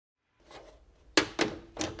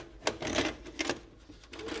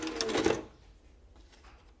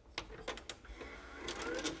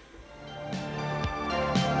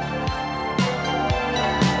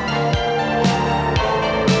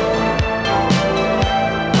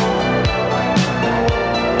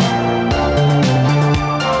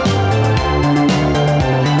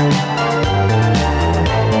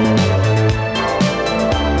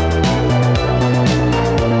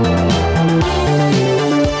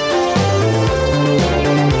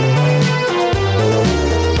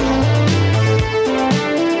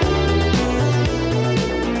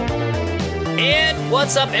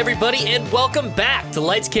What's up, everybody, and welcome back to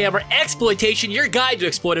Lights, Camera, Exploitation, your guide to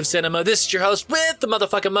exploitive cinema. This is your host with the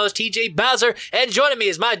motherfucking most, TJ Bowser, and joining me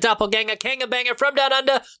is my doppelganger, Kangabanger from down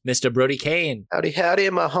under, Mr. Brody Kane. Howdy, howdy,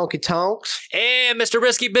 my honky tonks. And Mr.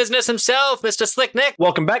 Risky Business himself, Mr. Slick Nick.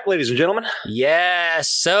 Welcome back, ladies and gentlemen.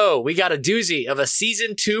 Yes, so we got a doozy of a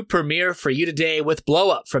season 2 premiere for you today with Blow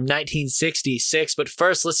Up from 1966. But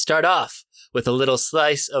first, let's start off with a little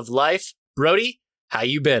slice of life. Brody, how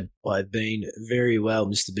you been? I've been very well,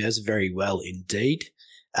 Mr. Bowser, very well indeed.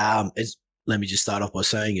 Let me just start off by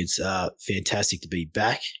saying it's fantastic to be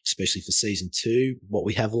back, especially for season 2. What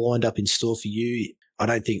we have lined up in store for you, I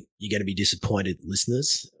don't think you're going to be disappointed,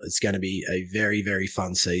 listeners. It's going to be a very, very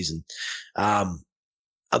fun season. Other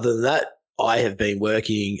than that, I have been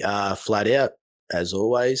working flat out, as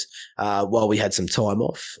always. While we had some time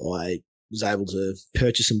off, I was able to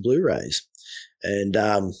purchase some Blu-rays. And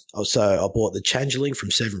also I bought The Changeling from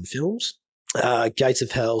Severin Films, Gates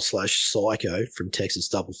of Hell / Psycho from Texas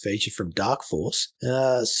Double Feature from Dark Force,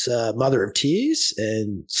 Mother of Tears,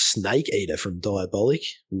 and Snake Eater from Diabolic.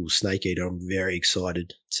 Ooh, Snake Eater, I'm very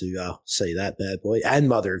excited to see that bad boy. And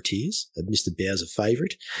Mother of Tears, Mr. Bowser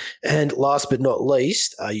favourite. And last but not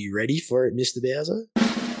least, are you ready for it, Mr. Bowser?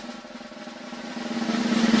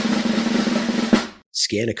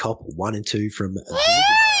 Scanner Cop 1 and 2 from...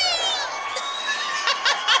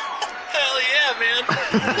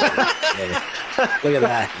 Look at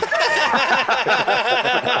that.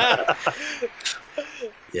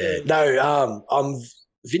 Yeah. No, I'm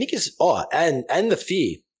Vinegar's. Oh, and The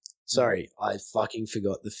Fear. Sorry, I fucking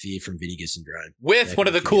forgot The Fear from Vinegar Syndrome. With one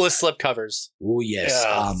of the coolest slipcovers. Oh, yes.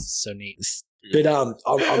 Yeah, so neat. But I'm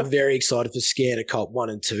very excited for Scanner Cop 1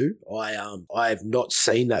 and 2. I have not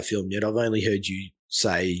seen that film yet. I've only heard you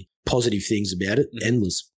say positive things about it. Mm-hmm.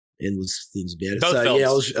 Endless things about it. Both so films. Yeah,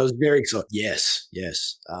 I was very excited. Yes.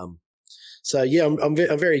 So yeah, I'm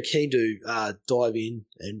very keen to dive in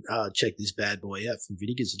and check this bad boy out from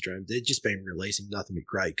Vinegar Syndrome. They've just been releasing nothing but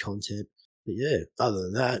great content. But yeah, other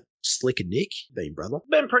than that, Slick and Nick, been brother.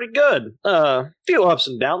 Been pretty good. Few ups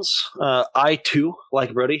and downs. I too,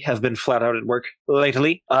 like Brody, have been flat out at work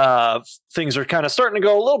lately. Things are kind of starting to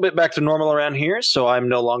go a little bit back to normal around here, so I'm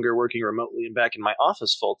no longer working remotely and back in my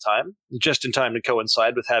office full time, just in time to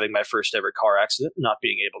coincide with having my first ever car accident, not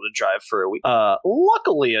being able to drive for a week.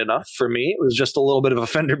 Luckily enough for me, it was just a little bit of a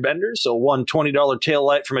fender bender, so one $20 tail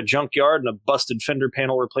light from a junkyard and a busted fender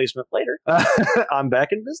panel replacement later. I'm back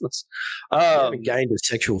in business. You haven't gained a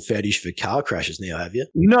sexual fetish for car crashes now, have you?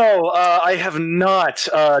 No, I have not.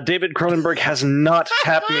 David Cronenberg has not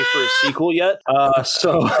tapped me for a sequel yet.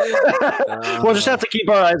 So we'll just have to keep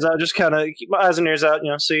our eyes out, just kind of keep my eyes and ears out,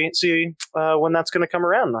 see when that's going to come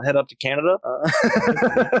around. I'll head up to Canada.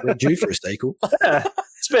 We're due for a sequel.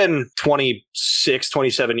 It's been 26,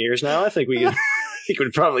 27 years now. I think we could. He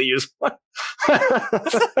could probably use one. What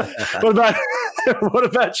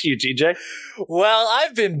about you, TJ? Well,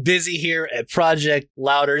 I've been busy here at Project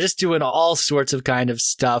Louder, just doing all sorts of kind of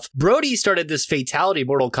stuff. Brody started this Fatality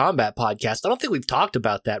Mortal Kombat podcast. I don't think we've talked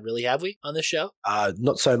about that, really, have we, on this show?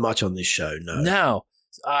 Not so much on this show, no. No.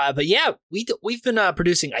 But yeah, we've been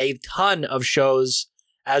producing a ton of shows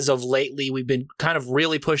as of lately. We've been kind of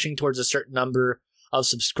really pushing towards a certain number of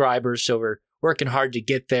subscribers, so we're working hard to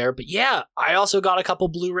get there. But yeah, I also got a couple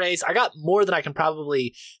Blu-rays. I got more than I can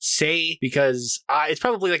probably say because it's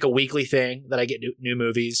probably like a weekly thing that I get new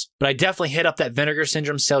movies. But I definitely hit up that Vinegar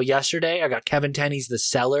Syndrome sale yesterday. I got Kevin Tenney's The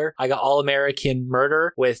Cellar. I got All American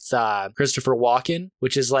Murder with Christopher Walken,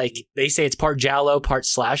 which is like, they say it's part Giallo, part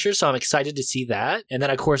slasher. So I'm excited to see that. And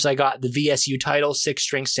then of course I got the VSU title, Six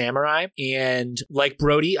String Samurai. And like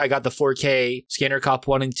Brody, I got the 4K Scanner Cop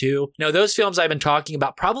 1 and 2. Now those films I've been talking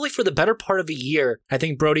about probably for the better part of a year. I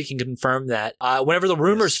think Brody can confirm that. Whenever the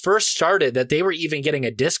rumors first started that they were even getting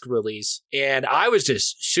a disc release, and I was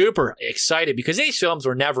just super excited because these films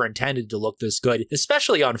were never intended to look this good,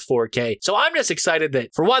 especially on 4K. So I'm just excited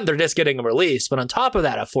that for one, they're just getting a release, but on top of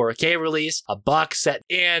that, a 4K release, a box set,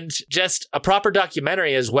 and just a proper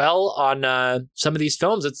documentary as well on some of these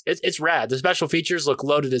films. It's rad. The special features look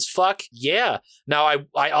loaded as fuck. Yeah. Now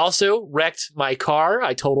I also wrecked my car.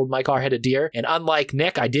 I totaled my car, hit a deer, and unlike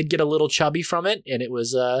Nick, I did get a little chubby from it. And it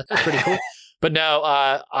was pretty cool. But no,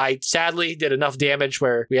 I sadly did enough damage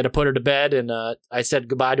where we had to put her to bed, and I said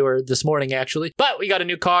goodbye to her this morning, actually. But we got a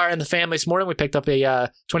new car in the family this morning. We picked up a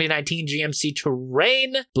 2019 GMC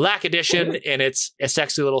Terrain Black Edition, and it's a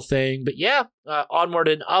sexy little thing. But yeah, onward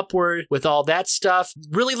and upward with all that stuff.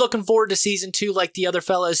 Really looking forward to season 2, like the other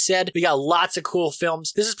fellas said. We got lots of cool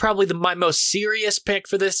films. This is probably my most serious pick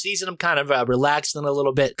for this season. I'm kind of relaxing a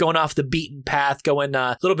little bit, going off the beaten path, going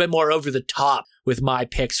a little bit more over the top with my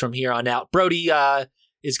picks from here on out. Brody,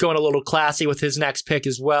 is going a little classy with his next pick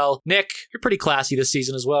as well. Nick, you're pretty classy this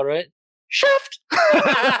season as well, right? Shift!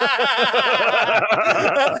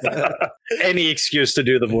 Any excuse to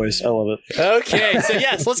do the voice. I love it. Okay, so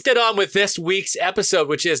yes, let's get on with this week's episode,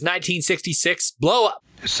 which is 1966 Blow Up.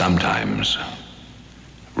 Sometimes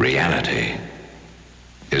reality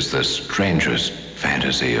is the strangest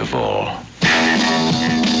fantasy of all.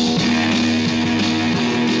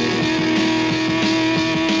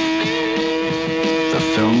 The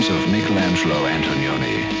films of Michelangelo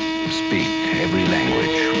Antonioni speak every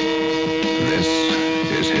language. This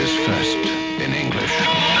is his first in English.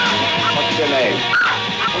 What's your name?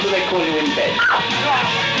 What do they call you in bed?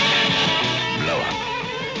 Blow Up,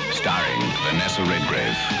 starring Vanessa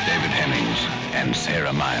Redgrave, David Hemmings, and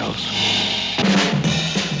Sarah Miles.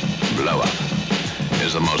 Blow Up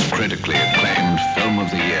is the most critically acclaimed film of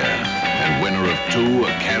the year and winner of 2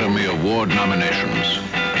 Academy Award nominations,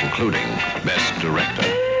 including Best Director.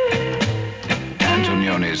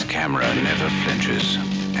 Antonioni's camera never flinches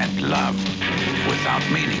at love without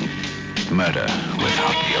meaning, murder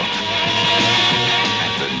without guilt,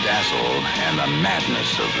 at the dazzle and the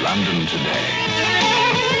madness of London today.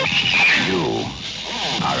 You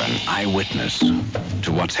are an eyewitness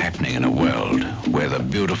to what's happening in a world where the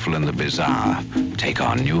beautiful and the bizarre take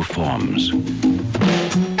on new forms and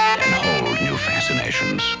hold new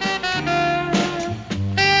fascinations.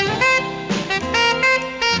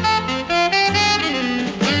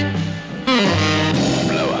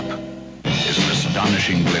 Blow Up is an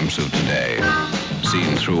astonishing glimpse of today,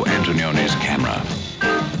 seen through Antonioni's camera,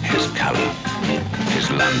 his color, his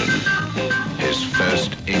London, his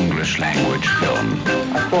first English language film.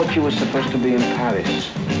 I thought you were supposed to be in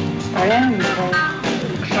Paris. I am.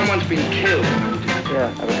 Someone's been killed.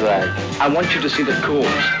 Yeah, I was right. I want you to see the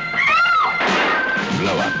corpse.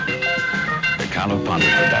 Blow Up, the Carlo Ponti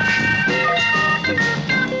production.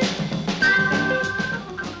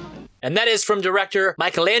 And that is from director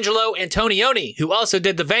Michelangelo Antonioni, who also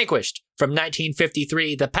did The Vanquished from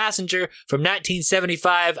 1953, The Passenger from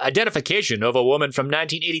 1975, Identification of a Woman from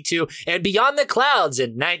 1982, and Beyond the Clouds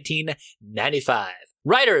in 1995.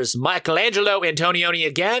 Writers Michelangelo Antonioni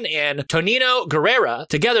again and Tonino Guerrera.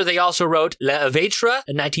 Together they also wrote La Vetra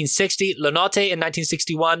in 1960, La Notte in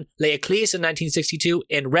 1961, L'Eclisse in 1962,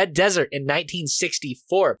 and Red Desert in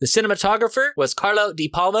 1964. The cinematographer was Carlo Di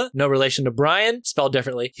Palma, no relation to Brian, spelled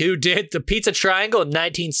differently, who did The Pizza Triangle in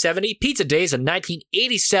 1970, Pizza Days in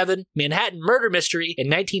 1987, Manhattan Murder Mystery in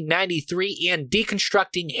 1993, and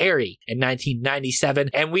Deconstructing Harry in 1997.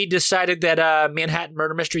 And we decided that Manhattan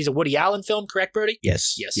Murder Mystery is a Woody Allen film, correct, Brody?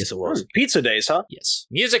 Yes, it was. Pizza Days, huh? Yes.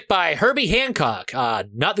 Music by Herbie Hancock.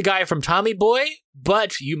 Not the guy from Tommy Boy,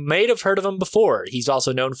 but you may have heard of him before. He's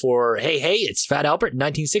also known for Hey Hey, It's Fat Albert in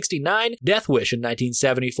 1969, Death Wish in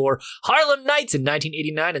 1974, Harlem Nights in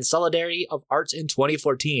 1989, and Solidarity of Arts in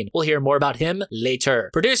 2014. We'll hear more about him later.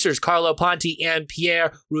 Producers Carlo Ponti and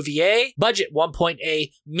Pierre Rouvier. Budget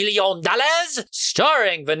 $1.8 million.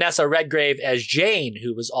 Starring Vanessa Redgrave as Jane,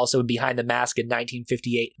 who was also in Behind the Mask in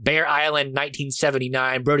 1958, Bear Island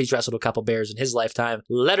 1979. Brody's wrestled a couple bears in his lifetime.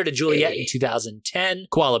 Letter to Juliet in 2010.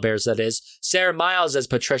 Koala bears, that is. Sarah Miles as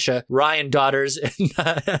Patricia, Ryan Daughters in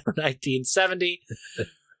 1970.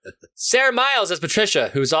 Sarah Miles as Patricia,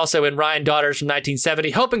 who's also in Ryan Daughters from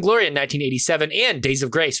 1970, Hope and Glory in 1987, and Days of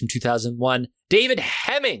Grace from 2001. David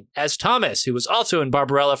Hemming as Thomas, who was also in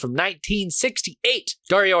Barbarella from 1968.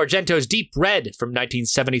 Dario Argento's Deep Red from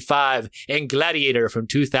 1975, and Gladiator from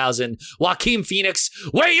 2000. Joaquin Phoenix,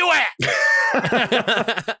 where you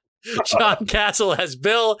at? John Castle as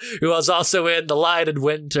Bill, who was also in The Lion in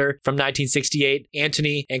Winter from 1968,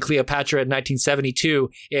 Antony and Cleopatra in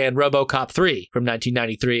 1972, and RoboCop 3 from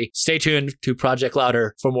 1993. Stay tuned to Project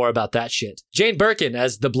Louder for more about that shit. Jane Birkin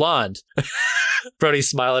as the Blonde. Brody's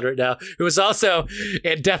smiling right now. Who was also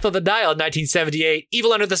in Death of the Dial in 1978,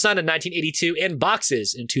 Evil Under the Sun in 1982, and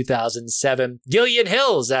Boxes in 2007. Gillian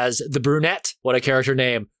Hills as the Brunette. What a character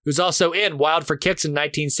name. Who's also in Wild for Kicks in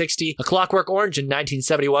 1960, A Clockwork Orange in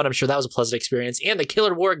 1971. I'm sure that was a pleasant experience. And The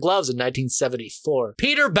Killer Wore Gloves in 1974.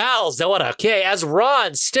 Peter Bowles, as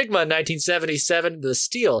Ron, Stigma in 1977, The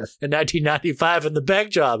Steel in 1995, and The Bank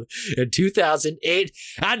Job in 2008.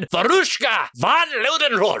 And Farushka von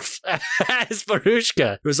Ludenrolf as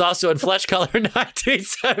Farushka, who was also in Flesh Color in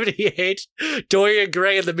 1978, Dorian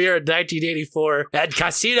Gray in the Mirror in 1984, and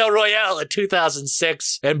Casino Royale in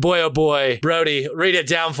 2006. And boy, oh boy, Brody, read it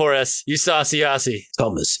down down for us. You saucy.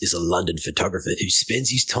 Thomas is a London photographer who spends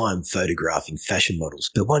his time photographing fashion models,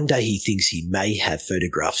 but one day he thinks he may have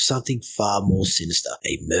photographed something far more sinister,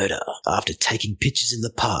 a murder. After taking pictures in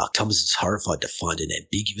the park, Thomas is horrified to find an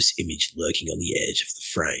ambiguous image lurking on the edge of the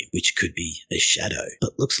frame, which could be a shadow,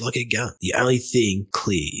 but looks like a gun. The only thing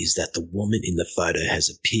clear is that the woman in the photo has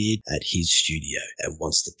appeared at his studio and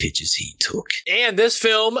wants the pictures he took. And this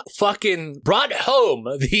film fucking brought home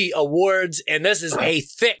the awards, and this is a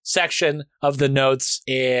thick section of the notes,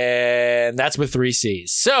 and that's with 3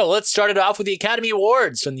 C's. So let's start it off with the Academy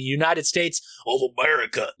Awards from the United States of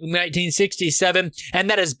America. 1967, and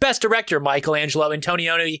that is Best Director, Michelangelo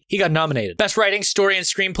Antonioni. He got nominated. Best Writing, Story, and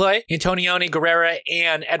Screenplay, Antonioni, Guerrera,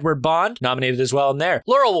 and Edward Bond, nominated as well in there.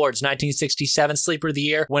 Laurel Awards, 1967, Sleeper of the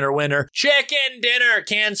Year, winner, Chicken Dinner,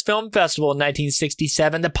 Cannes Film Festival in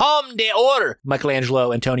 1967, the Palme d'Or.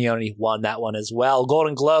 Michelangelo Antonioni won that one as well.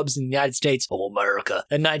 Golden Globes in the United States of America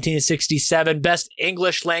in 1967, Best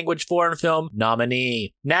English Language Foreign Film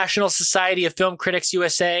nominee. National Society of Film Critics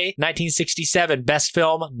USA, 1967, Best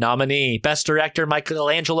Film nominee. Best Director,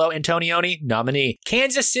 Michelangelo Antonioni, nominee.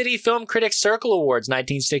 Kansas City Film Critics Circle Awards,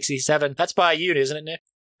 1967. That's by you, isn't it, Nick?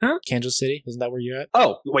 Huh? Kansas City? Isn't that where you're at?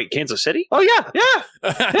 Oh, wait, Kansas City? Oh, yeah.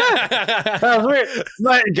 That was weird.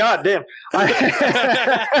 My God damn. I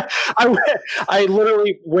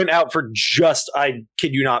literally went out for just, I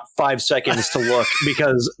kid you not, 5 seconds to look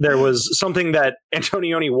because there was something that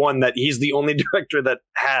Antonioni won that he's the only director that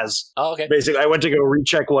has. Oh, okay. Basically, I went to go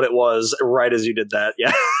recheck what it was right as you did that.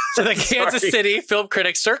 Yeah. So the Kansas City Film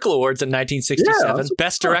Critics Circle Awards in 1967.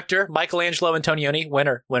 Best Director, Michelangelo Antonioni.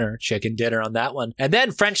 Winner, Chicken Dinner on that one. And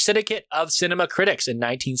then French Syndicate of Cinema Critics in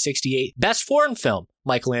 1968. Best Foreign Film,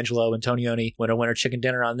 Michelangelo Antonioni. Winner, Chicken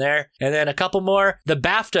Dinner on there. And then a couple more. The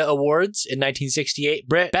BAFTA Awards in 1968.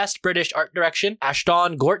 Best British Art Direction,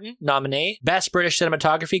 Ashton Gorton, nominee. Best British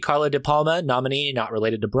Cinematography, Carlo De Palma, nominee, not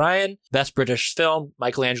related to Brian. Best British Film,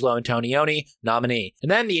 Michelangelo Antonioni, nominee. And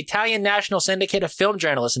then the Italian National Syndicate of Film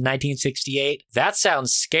Journalists in 1968. That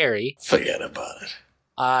sounds scary. Forget about it.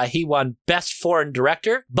 He won Best Foreign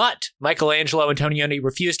Director, but Michelangelo Antonioni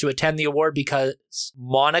refused to attend the award because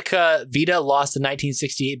Monica Vita lost the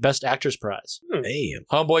 1968 Best Actress prize. Damn.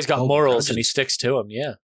 Homeboy's got morals and he sticks to them,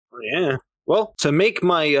 yeah. Yeah. Well, to make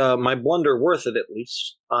my my blunder worth it, at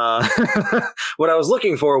least, what I was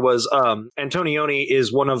looking for was Antonioni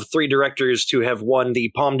is one of 3 directors to have won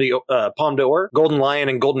the Palme d'Or, Golden Lion,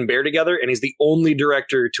 and Golden Bear together, and he's the only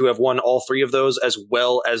director to have won all 3 of those, as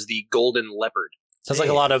well as the Golden Leopard. Sounds like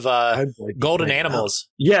a lot of golden animals.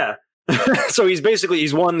 Yeah. So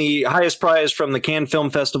he's won the highest prize from the Cannes Film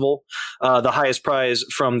Festival, the highest prize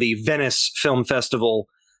from the Venice Film Festival,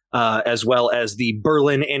 as well as the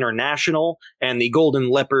Berlin International, and the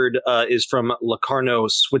Golden Leopard is from Locarno,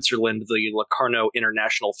 Switzerland, the Locarno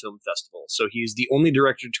International Film Festival. So he's the only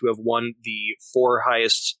director to have won the 4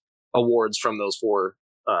 highest awards from those 4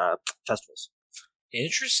 festivals.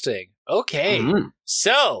 Interesting. Okay.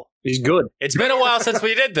 So he's good. It's been a while since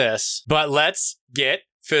we did this, but let's get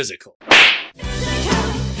physical.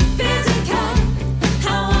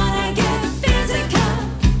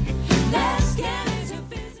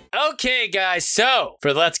 Okay, guys, so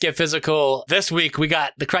for Let's Get Physical, this week we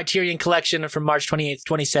got the Criterion Collection from March 28th,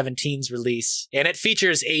 2017's release, and it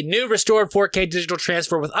features a new restored 4K digital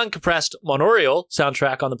transfer with uncompressed monorail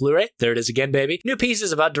soundtrack on the Blu-ray. There it is again, baby. New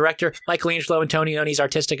pieces about director Michelangelo Antonioni's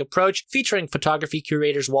artistic approach, featuring photography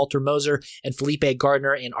curators Walter Moser and Felipe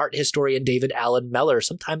Gardner and art historian David Allen Meller.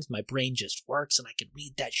 Sometimes my brain just works and I can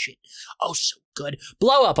read that shit oh so good.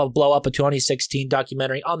 Blow Up, a 2016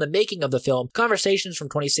 documentary on the making of the film, conversations from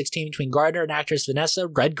 2016 between Gardner and actress Vanessa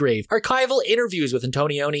Redgrave, archival interviews with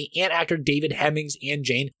Antonioni and actor David Hemmings and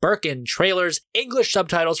Jane Birkin, trailers, English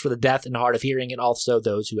subtitles for the deaf and hard of hearing and also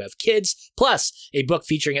those who have kids, plus a book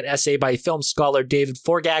featuring an essay by film scholar David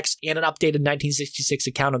Forgax and an updated 1966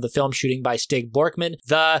 account of the film shooting by Stig Borkman.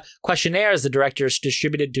 The questionnaires the directors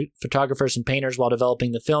distributed to photographers and painters while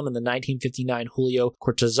developing the film in the 1959 Julio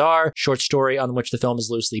Cortázar short story on which the film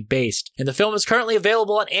is loosely based. And the film is currently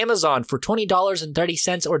available on Amazon for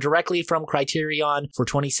 $20.30 or directly from Criterion for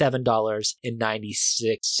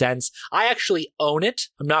 $27.96. I actually own it.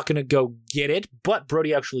 I'm not going to go get it, but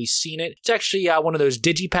Brody actually seen it. It's actually one of those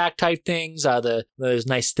digipack type things, those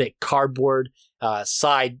nice thick cardboard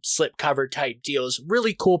side slip cover type deals.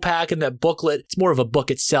 Really cool pack. And that booklet, it's more of a book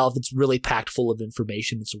itself. It's really packed full of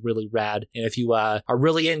information. It's really rad. And if you are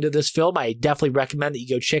really into this film, I definitely recommend that you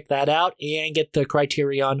go check that out and get the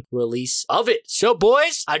Criterion release of it. So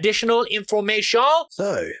boys, additional information.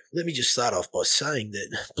 So let me just start off by saying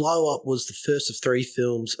that Blow Up was the first of 3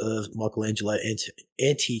 films of Michelangelo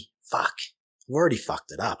I've already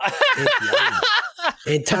fucked it up.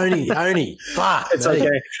 Antonioni. Fuck. It's me.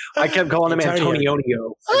 okay. I kept calling him Antonio.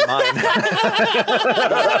 Antonionio in mine.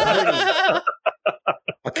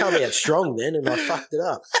 I come out strong then and I fucked it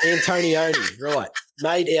up. Antonioni, right.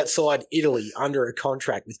 Made outside Italy under a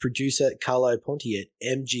contract with producer Carlo Ponti at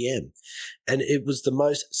MGM. And it was the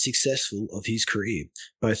most successful of his career,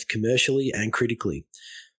 both commercially and critically.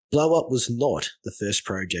 Blow Up was not the first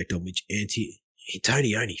project on which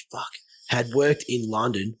Antonioni had worked in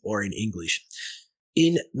London or in English.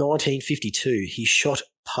 In 1952, he shot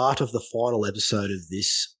part of the final episode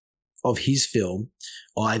of his film,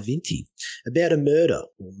 I, Vinti, about a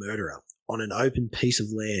murderer on an open piece of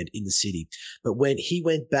land in the city. But when he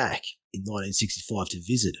went back in 1965 to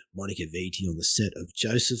visit Monica Vitti on the set of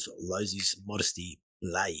Joseph Losey's Modesty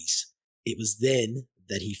Blaze, it was then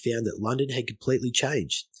that he found that London had completely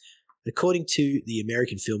changed. According to the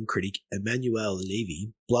American film critic Emmanuel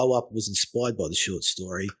Levy, Blow Up was inspired by the short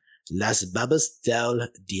story Las Babas del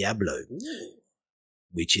Diablo,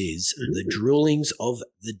 which is The Droolings of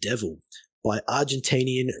the Devil by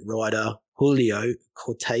Argentinian writer Julio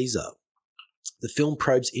Cortázar. The film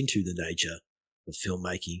probes into the nature of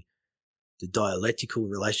filmmaking, the dialectical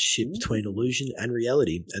relationship between illusion and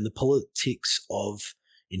reality, and the politics of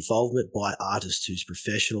involvement by artists whose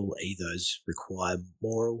professional ethos require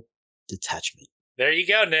moral detachment. There you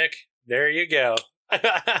go, Nick. There you go.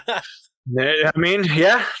 I mean,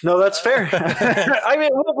 yeah, no, that's fair. I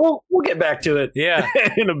mean, we'll get back to it, Yeah.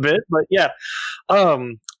 in a bit, but yeah.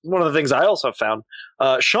 One of the things I also found,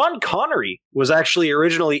 Sean Connery was actually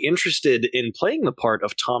originally interested in playing the part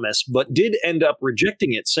of Thomas, but did end up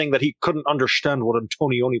rejecting it, saying that he couldn't understand what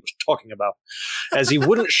Antonioni was talking about, as he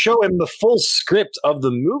wouldn't show him the full script of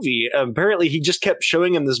the movie. Apparently, he just kept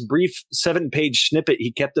showing him this brief 7-page snippet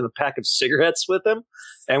he kept in a pack of cigarettes with him,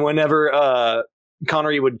 and whenever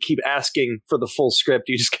Connery would keep asking for the full script,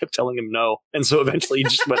 he just kept telling him no. And so eventually he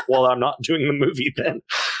just went, well, I'm not doing the movie then.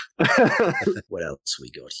 What else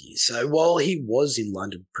we got here? So while he was in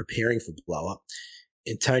London preparing for Blow Up,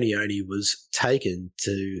 Antonioni was taken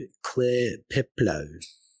to Claire Peploe.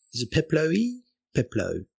 Is it Peploe?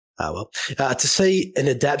 Peploe. Oh, well. To see an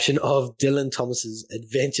adaptation of Dylan Thomas's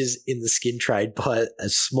Adventures in the Skin Trade by a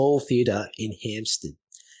small theatre in Hampstead.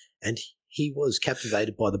 And he was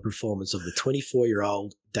captivated by the performance of the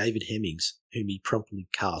 24-year-old David Hemmings, whom he promptly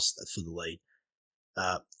cast for the lead,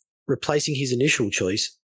 replacing his initial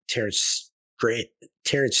choice, Terence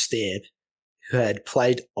Stamp, who had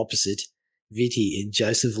played opposite Vitti in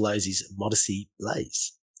Joseph Losey's Modesty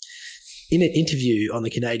Blaze. In an interview on the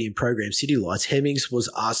Canadian program City Lights, Hemmings was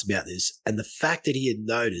asked about this and the fact that he had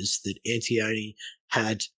noticed that Antonioni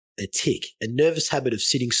had a tic, a nervous habit of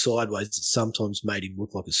sitting sideways that sometimes made him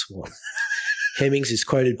look like a swan. Hemmings is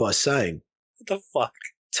quoted by saying, What the fuck?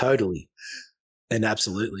 Totally and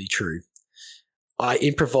absolutely true. I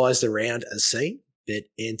improvised around a scene that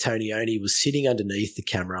Antonioni was sitting underneath the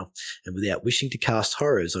camera, and without wishing to cast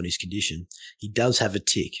horrors on his condition, he does have a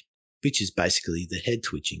tic, which is basically the head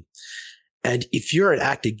twitching. And if you're an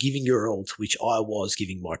actor giving your all, to which I was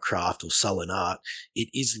giving my craft or sullen art, it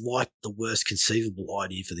is like the worst conceivable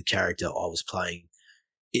idea for the character I was playing.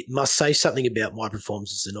 It must say something about my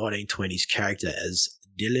performance as the 1920s character as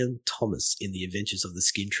Dylan Thomas in The Adventures of the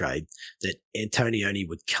Skin Trade that Antonioni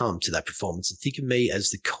would come to that performance and think of me as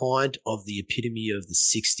the kind of the epitome of the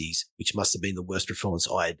 60s, which must have been the worst performance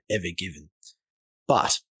I had ever given.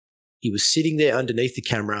 But he was sitting there underneath the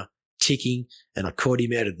camera, ticking, and I caught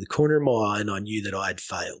him out of the corner of my eye and I knew that I had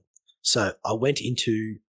failed. So I went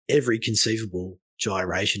into every conceivable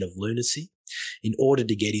gyration of lunacy in order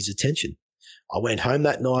to get his attention. I went home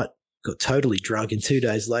that night, got totally drunk, and 2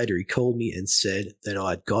 days later he called me and said that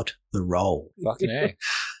I'd got the role. Fucking A.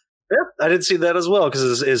 Yeah, I did see that as well,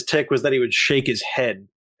 because his tick was that he would shake his head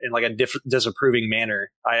in like a disapproving manner.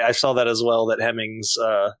 I saw that as well, that Hemmings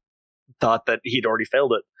thought that he'd already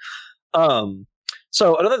failed it.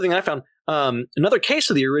 So another thing I found, another case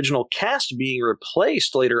of the original cast being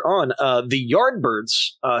replaced later on, the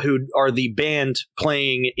Yardbirds, who are the band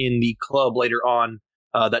playing in the club later on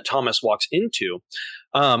that Thomas walks into,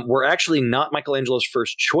 were actually not Michelangelo's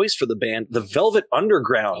first choice for the band. The Velvet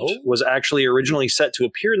Underground was actually originally set to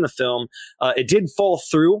appear in the film. It did fall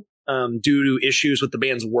through due to issues with the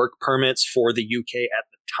band's work permits for the UK at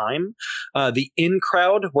the time. The In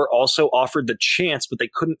Crowd were also offered the chance, but they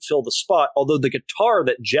couldn't fill the spot, although the guitar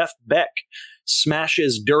that Jeff Beck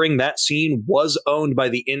smashes during that scene was owned by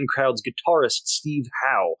the In Crowd's guitarist, Steve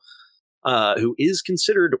Howe, who is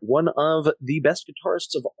considered one of the best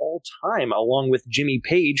guitarists of all time, along with Jimmy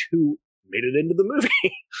Page, who made it into the movie.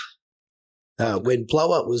 When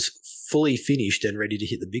Blow Up was fully finished and ready to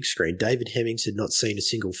hit the big screen, David Hemmings had not seen a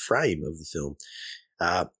single frame of the film.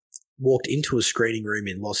 Walked into a screening room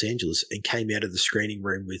in Los Angeles and came out of the screening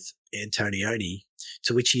room with Antonioni,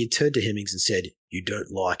 to which he had turned to Hemmings and said, "You don't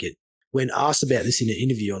like it." When asked about this in an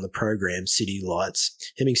interview on the program City Lights,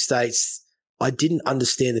 Hemmings states, "I didn't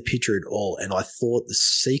understand the picture at all, and I thought the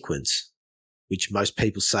sequence, which most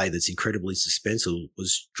people say that's incredibly suspenseful,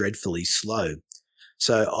 was dreadfully slow.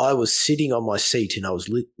 So I was sitting on my seat and I was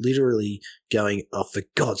literally going, oh, for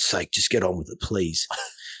God's sake, just get on with it, please."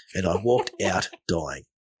 And I walked out dying.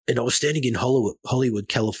 And I was standing in Hollywood,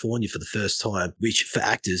 California for the first time, which for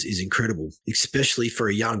actors is incredible, especially for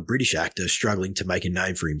a young British actor struggling to make a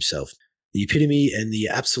name for himself. The epitome and the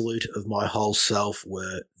absolute of my whole self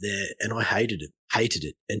were there, and I hated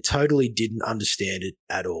it, and totally didn't understand it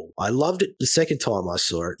at all. I loved it the second time I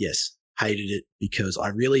saw it, yes. Hated it because I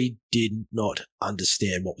really did not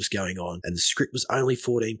understand what was going on, and the script was only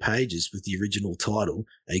 14 pages with the original title,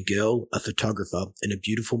 A Girl, a Photographer, and a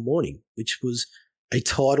Beautiful Morning, which was a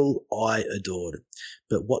title I adored.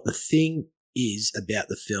 But what the thing is about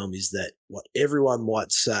the film is that what everyone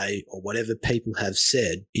might say or whatever people have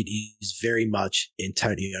said, it is very much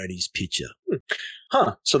Antonioni's picture.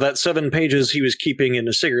 Huh. So that 7 pages he was keeping in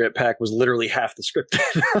a cigarette pack was literally half the script.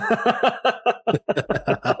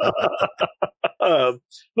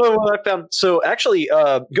 Well, what I found, so actually,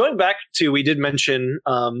 going back to, we did mention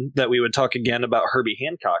that we would talk again about Herbie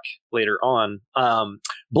Hancock later on.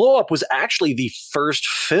 Blow Up was actually the first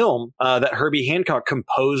film that Herbie Hancock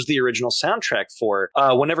composed the original soundtrack for.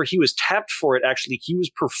 Whenever he was tapped for it, actually, he was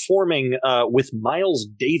performing with Miles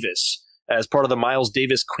Davis as part of the Miles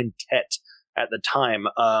Davis Quintet at the time.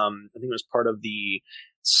 I think it was part of the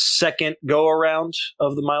second go around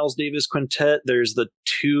of the Miles Davis Quintet. There's the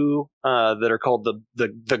two that are called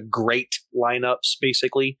the Great lineups.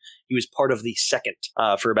 Basically, he was part of the second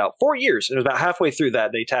for about 4 years, and it was about halfway through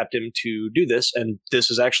that they tapped him to do this, and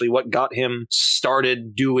this is actually what got him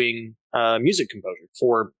started doing music composure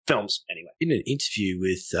for films. Anyway, in an interview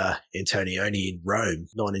with Antonioni in Rome,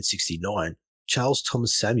 1969. Charles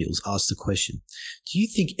Thomas Samuels asked the question, "Do you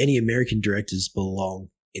think any American directors belong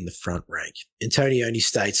in the front rank?" Antonioni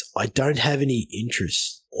states, "I don't have any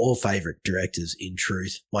interests or favourite directors in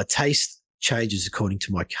truth. My taste changes according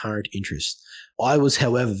to my current interest. I was,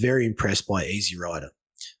 however, very impressed by Easy Rider.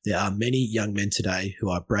 There are many young men today who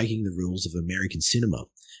are breaking the rules of American cinema,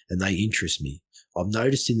 and they interest me. I've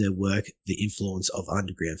noticed in their work the influence of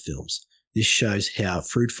underground films. This shows how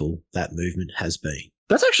fruitful that movement has been."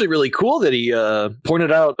 that's actually really cool that he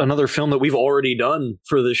pointed out another film that we've already done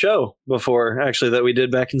for the show before, actually, that we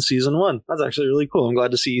did back in season 1. That's actually really cool. I'm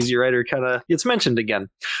glad to see Easy Rider kind of gets mentioned again.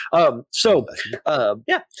 So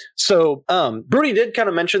Brody did kind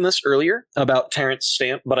of mention this earlier about Terrence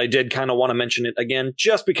Stamp, but I did kind of want to mention it again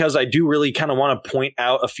just because I do really kind of want to point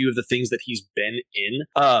out a few of the things that he's been in,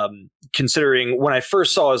 considering when I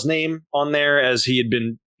first saw his name on there, as he had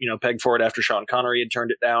been pegged for it after Sean Connery had turned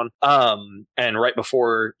it down. And right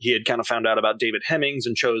before he had kind of found out about David Hemmings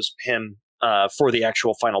and chose him for the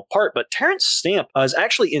actual final part. But Terrence Stamp is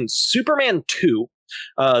actually in Superman 2,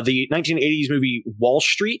 the 1980s movie Wall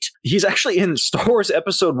Street. He's actually in Star Wars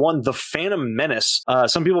Episode 1, The Phantom Menace.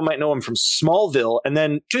 Some people might know him from Smallville. And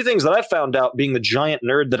then two things that I found out, being the giant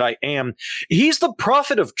nerd that I am, he's the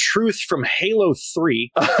Prophet of Truth from Halo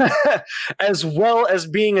 3, as well as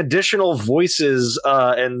being additional voices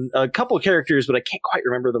and a couple of characters, but I can't quite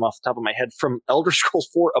remember them off the top of my head, from Elder Scrolls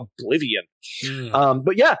 4 Oblivion.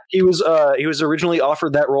 But yeah, he was originally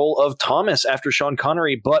offered that role of Thomas after Sean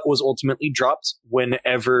Connery, but was ultimately dropped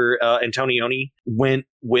whenever Antonioni went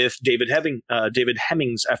with David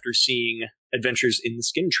Hemmings after seeing Adventures in the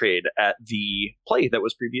Skin Trade at the play that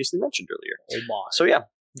was previously mentioned earlier. Oh my. So yeah,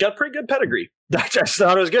 got a pretty good pedigree. I just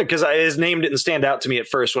thought it was good because his name didn't stand out to me at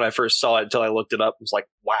first when I first saw it until I looked it up. I was like,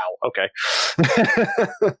 wow, okay.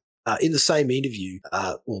 In the same interview,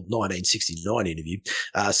 1969 interview,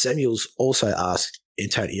 Samuels also asked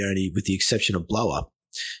Antonioni, with the exception of Blow Up,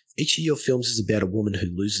 "Each of your films is about a woman who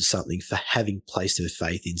loses something for having placed her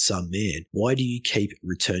faith in some man. Why do you keep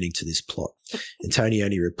returning to this plot?"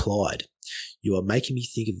 Antonioni replied, "You are making me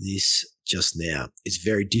think of this just now. It's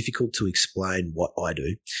very difficult to explain what I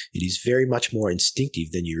do. It is very much more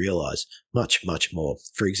instinctive than you realize. Much, much more.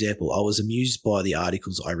 For example, I was amused by the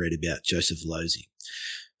articles I read about Joseph Losey,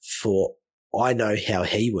 for I know how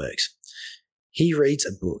he works. He reads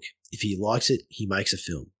a book. If he likes it, he makes a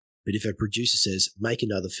film. But if a producer says, make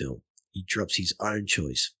another film, he drops his own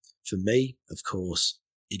choice. For me, of course,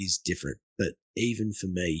 it is different. But even for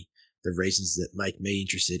me, the reasons that make me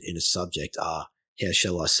interested in a subject are, how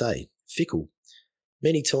shall I say, fickle.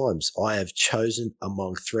 Many times I have chosen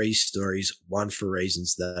among 3 stories, one for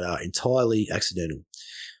reasons that are entirely accidental.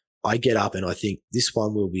 I get up and I think this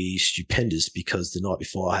one will be stupendous because the night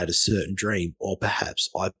before I had a certain dream, or perhaps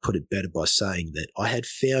I put it better by saying that I had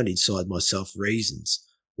found inside myself reasons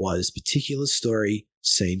why this particular story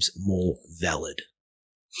seems more valid.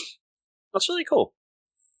 That's really cool.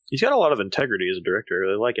 He's got a lot of integrity as a director. I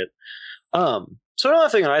really like it. So another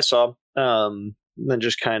thing that I saw, then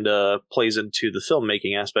just kind of plays into the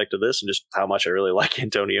filmmaking aspect of this and just how much I really like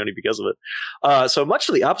Antonioni because of it. So much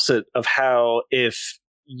to the opposite of how, if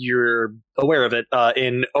you're aware of it,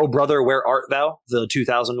 in Oh Brother, Where Art Thou, the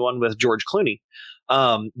 2001 with George Clooney,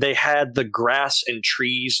 they had the grass and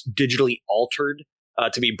trees digitally altered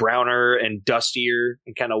to be browner and dustier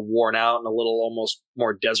and kind of worn out and a little almost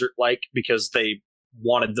more desert-like because they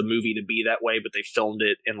wanted the movie to be that way, but they filmed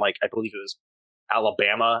it in, like, I believe it was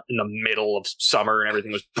Alabama in the middle of summer and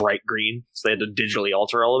everything was bright green. So they had to digitally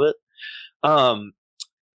alter all of it.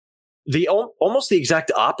 Almost the exact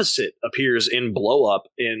opposite appears in Blow Up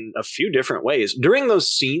in a few different ways. During those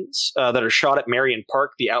scenes that are shot at Marion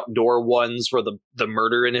Park, the outdoor ones where the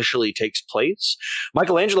murder initially takes place,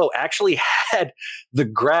 Michelangelo actually had the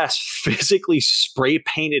grass physically spray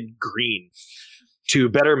painted green to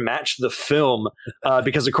better match the film,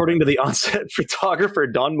 because according to the on-set photographer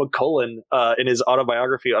Don McCullen in his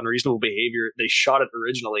autobiography Unreasonable Behavior, they shot it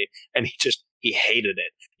originally and he hated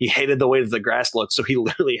it. He hated the way that the grass looked, so he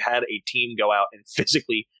literally had a team go out and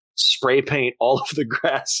physically spray paint all of the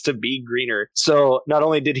grass to be greener. So not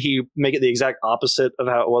only did he make it the exact opposite of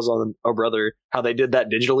how it was on Oh Brother, how they did that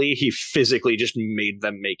digitally, he physically just made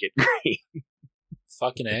them make it green.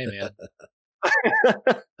 Fucking A, man.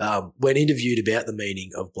 When interviewed about the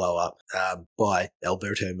meaning of Blow Up by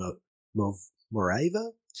Alberto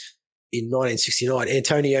Morava in 1969,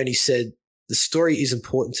 Antonioni said, "The story is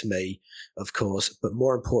important to me, of course, but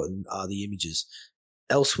more important are the images."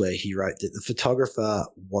 Elsewhere, he wrote that the photographer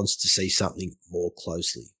wants to see something more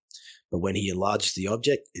closely, but when he enlarges the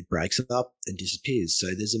object, it breaks up and disappears. So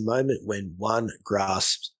there's a moment when one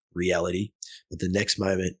grasps reality, but the next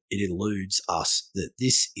moment it eludes us. That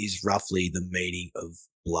this is roughly the meaning of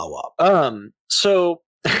Blow Up. So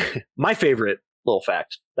my favorite little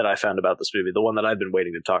fact that I found about this movie, the one that I've been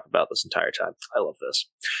waiting to talk about this entire time. I love this.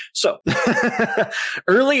 So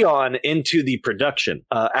early on into the production,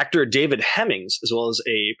 actor David Hemmings, as well as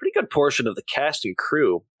a pretty good portion of the cast and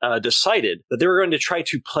crew, decided that they were going to try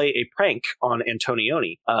to play a prank on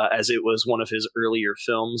Antonioni, as it was one of his earlier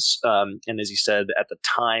films. And as he said, at the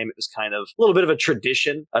time, it was kind of a little bit of a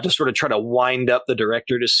tradition to sort of try to wind up the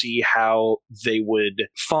director to see how they would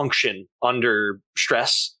function under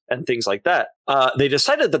stress and things like that. They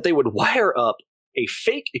decided that they would wire up a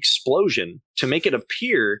fake explosion to make it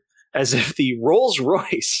appear as if the Rolls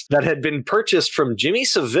Royce that had been purchased from Jimmy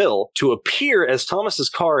Savile to appear as Thomas's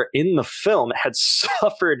car in the film had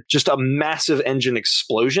suffered just a massive engine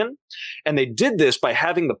explosion. And they did this by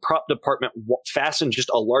having the prop department fasten just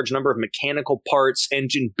a large number of mechanical parts,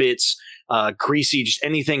 engine bits, greasy, just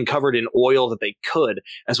anything covered in oil that they could,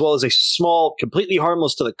 as well as a small, completely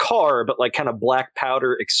harmless to the car, but like kind of black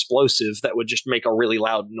powder explosive that would just make a really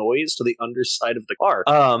loud noise to the underside of the car.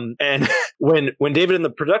 And when David and the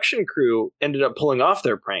production crew ended up pulling off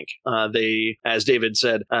their prank, they, as David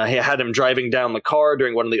said, he had him driving down the car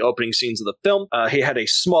during one of the opening scenes of the film. He had a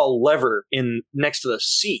small lever in next to the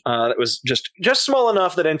seat that was just small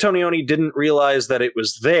enough that Antonioni didn't realize that it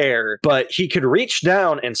was there, but he could reach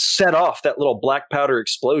down and set off that little black powder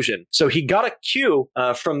explosion. So he got a cue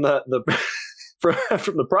from the from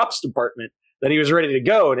the props department that he was ready to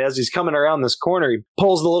go. And as he's coming around this corner, he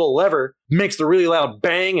pulls the little lever, makes the really loud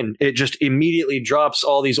bang, and it just immediately drops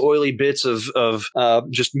all these oily bits of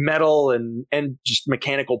just metal and just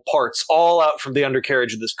mechanical parts all out from the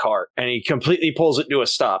undercarriage of this car. And he completely pulls it to a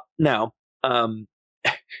stop. Now,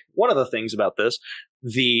 one of the things about this,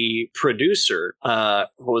 the producer, what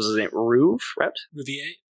was his name?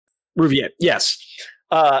 Rouvier, yes.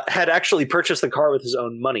 Had actually purchased the car with his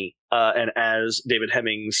own money. And as David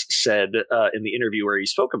Hemmings said in the interview where he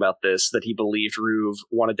spoke about this, that he believed Rouv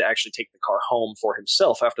wanted to actually take the car home for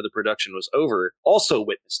himself after the production was over, also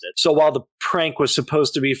witnessed it. So while the prank was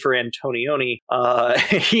supposed to be for Antonioni,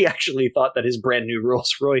 he actually thought that his brand new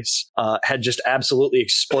Rolls Royce had just absolutely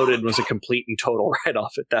exploded and was a complete and total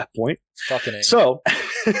write-off at that point. Fucking A. So,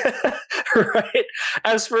 right,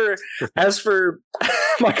 as for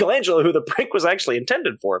Michelangelo, who the prank was actually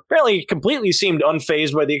intended for, apparently he completely seemed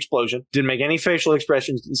unfazed by the explosion. explosion, didn't make any facial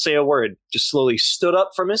expressions, didn't say a word, just slowly stood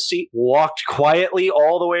up from his seat, walked quietly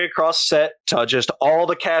all the way across set to just all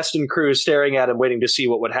the cast and crew staring at him, waiting to see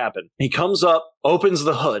what would happen. He comes up, opens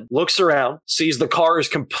the hood, looks around, sees the car is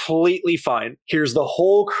completely fine, hears the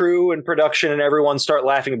whole crew and production and everyone start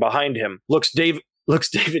laughing behind him, looks David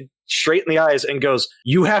straight in the eyes and goes,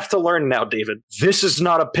 "You have to learn now, David. This is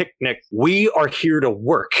not a picnic. We are here to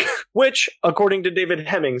work." Which, according to David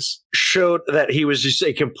Hemmings, showed that he was just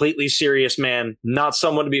a completely serious man, not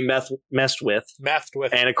someone to be messed with.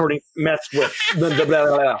 And according messed with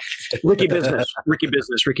Ricky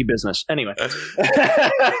business. Anyway,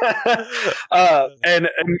 and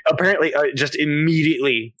apparently, just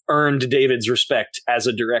immediately earned David's respect as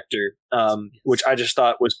a director, which I just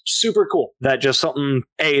thought was super cool. That just something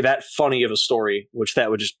that funny of a story, which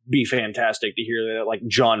that would just be fantastic to hear that, like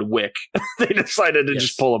John Wick, they decided to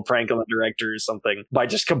just pull a prank on the director or something by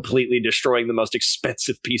just completely destroying the most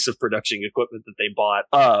expensive piece of production equipment that they bought.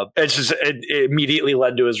 It immediately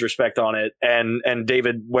led to his respect on it, and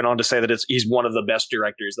David went on to say that he's one of the best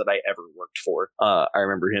directors that I ever worked for. I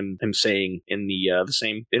remember him saying in the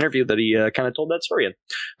same interview that he kind of told that story in.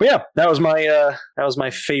 But yeah, that was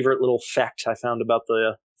my favorite little fact I found about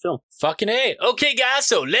the film. Fucking A. Okay, guys,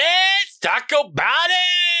 so let's talk about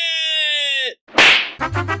it!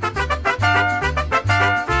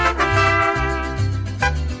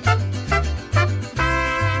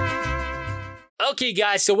 Okay,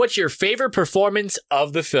 guys, so what's your favorite performance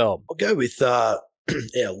of the film? I'll go with our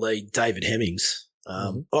lead, David Hemmings.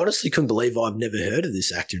 Honestly, couldn't believe I've never heard of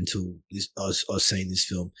this actor until I was seeing this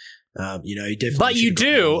film. He definitely. But you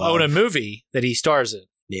do own a movie that he stars in.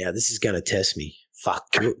 Yeah, this is going to test me. Fuck,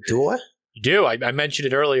 do I? You do. I mentioned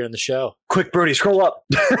it earlier in the show. Quick, Brody, scroll up.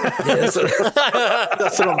 Yeah,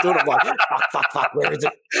 that's what I'm doing. I'm like, fuck, where is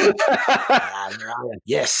it?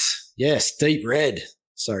 Yes, Deep Red.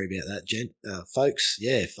 Sorry about that, folks.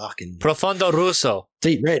 Yeah, fucking Profondo Russo.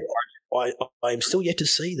 Deep Red. I am still yet to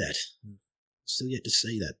see that.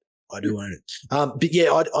 I do own it. But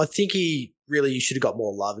yeah, I think he really should have got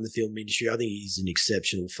more love in the film industry. I think he's an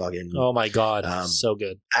exceptional fucking oh my god, so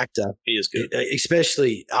good actor. He is good,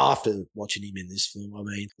 especially after watching him in this film. I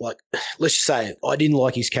mean, like, let's just say it. I didn't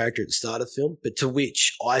like his character at the start of the film, but to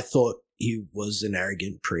which I thought he was an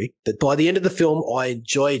arrogant prick. But by the end of the film, I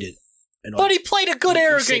enjoyed it. But he played a good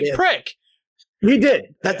arrogant prick. He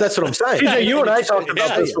did. That's what I'm saying. TJ, you and I talked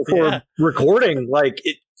about this before recording. Like,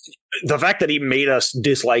 the fact that he made us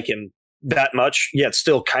dislike him that much, yet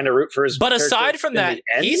still kind of root for his. But aside from that,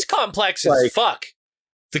 he's complex as fuck.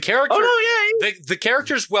 The character, the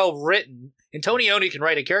character's well written, and Antonioni can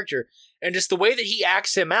write a character, and just the way that he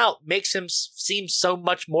acts him out makes him seem so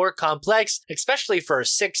much more complex, especially for a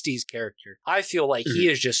 60s character. I feel like he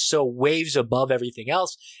is just so waves above everything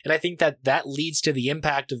else, and I think that leads to the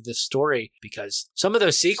impact of this story, because some of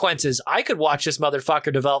those sequences, I could watch this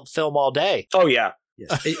motherfucker develop film all day. Oh, yeah.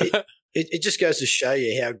 Yes. It just goes to show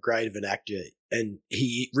you how great of an actor, and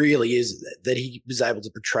he really is, that he was able to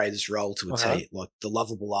portray this role to a T, like the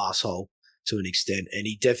lovable asshole to an extent. And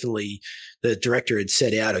he definitely, the director had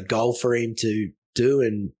set out a goal for him to do,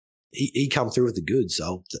 and he come through with the goods.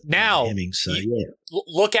 So now, yeah.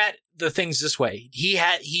 Look at the things this way.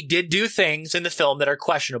 He did do things in the film that are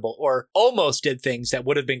questionable, or almost did things that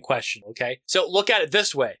would have been questionable. Okay. So look at it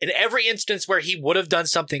this way. In every instance where he would have done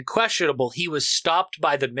something questionable, he was stopped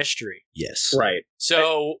by the mystery. Yes. Right.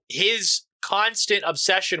 So his constant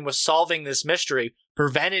obsession with solving this mystery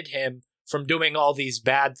prevented him from doing all these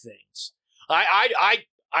bad things.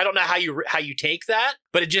 I don't know how you take that,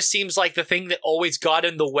 but it just seems like the thing that always got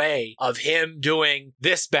in the way of him doing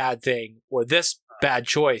this bad thing or this bad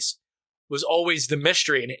choice was always the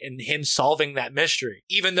mystery and him solving that mystery.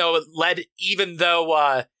 Even though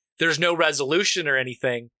there's no resolution or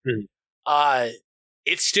anything,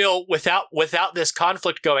 it's still without this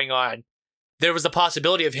conflict going on, there was the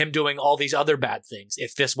possibility of him doing all these other bad things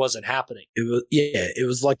if this wasn't happening. It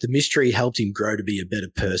was like the mystery helped him grow to be a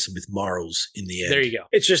better person with morals in the end. There you go.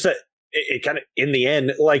 It's just that it kind of, in the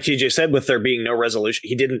end, like TJ said, with there being no resolution,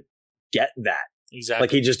 he didn't get that. Exactly.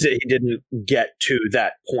 Like he didn't get to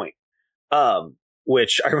that point.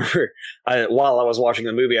 Which I remember while I was watching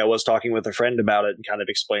the movie, I was talking with a friend about it and kind of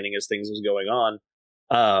explaining as things was going on.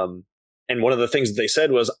 And one of the things that they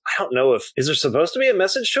said was, I don't know is there supposed to be a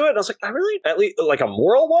message to it? And I was like, at least like a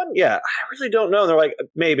moral one? Yeah, I really don't know. And they're like,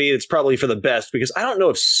 maybe it's probably for the best, because I don't know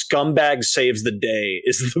if scumbag saves the day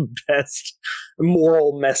is the best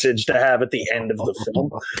moral message to have at the end of the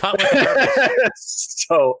film. Cut with a purpose.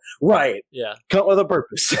 So, right. Yeah. Cut with a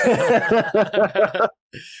purpose.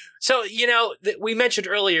 So, we mentioned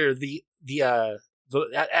earlier the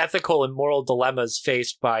the ethical and moral dilemmas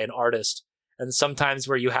faced by an artist, and sometimes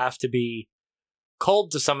where you have to be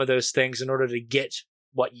cold to some of those things in order to get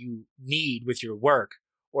what you need with your work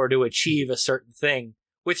or to achieve a certain thing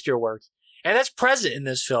with your work. And that's present in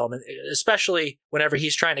this film, especially whenever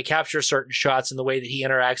he's trying to capture certain shots and the way that he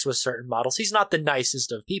interacts with certain models. He's not the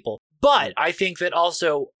nicest of people. But I think that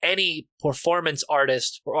also any performance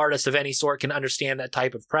artist or artist of any sort can understand that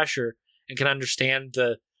type of pressure and can understand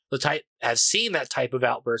the type, have seen that type of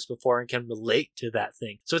outburst before and can relate to that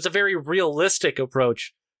thing. So it's a very realistic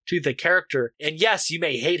approach to the character. And yes, you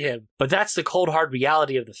may hate him, but that's the cold hard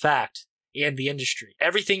reality of the fact and the industry.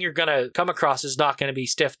 Everything you're going to come across is not going to be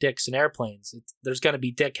stiff dicks and airplanes. There's going to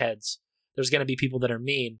be dickheads. There's going to be people that are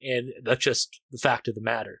mean, and that's just the fact of the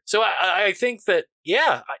matter. So I think that,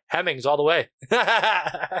 yeah, Hemmings all the way.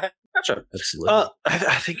 Gotcha. Absolutely.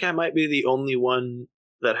 I think I might be the only one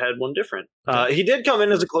that had one different. He did come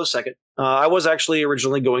in as a close second. I was actually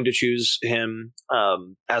originally going to choose him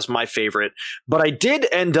as my favorite, but I did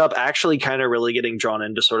end up actually kind of really getting drawn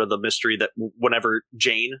into sort of the mystery that whenever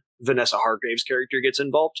Jane, Vanessa Hargrave's character, gets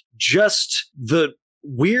involved, just the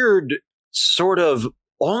weird sort of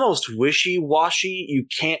almost wishy-washy, you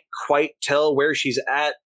can't quite tell where she's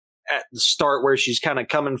at the start, where she's kind of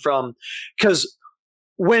coming from. Because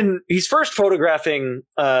when he's first photographing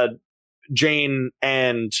Jane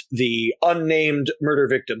and the unnamed murder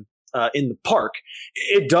victim in the park,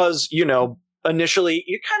 it does, initially,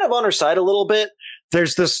 you're kind of on her side a little bit.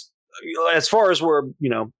 There's this, as far as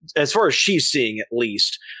she's seeing at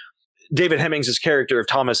least, David Hemmings' character of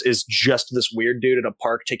Thomas is just this weird dude in a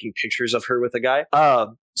park taking pictures of her with a guy.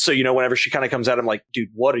 So, whenever she kind of comes at him like, dude,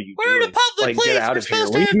 what are you doing? We're in a public place. Get out of here.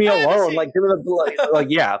 Leave me alone. Like, give me the,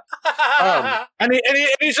 yeah. And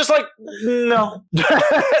he's just like, no,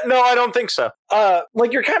 no, I don't think so.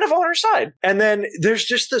 You're kind of on her side. And then there's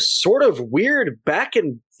just this sort of weird back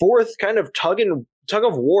and forth kind of tug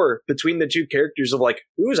of war between the two characters of like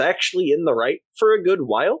who's actually in the right for a good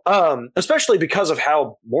while, especially because of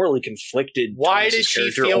how morally conflicted. Why did she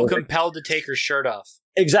feel compelled to take her shirt off?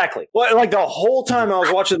 Exactly. Well, like the whole time I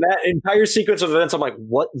was watching that entire sequence of events, I'm like,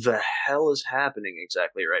 what the hell is happening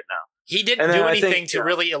exactly right now? He didn't do anything to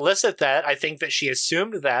really elicit that. I think that she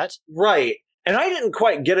assumed that. Right. And I didn't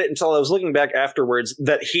quite get it until I was looking back afterwards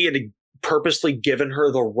that he had purposely given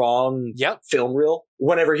her the wrong film reel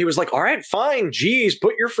whenever he was like, all right, fine, geez,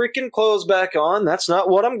 put your freaking clothes back on. That's not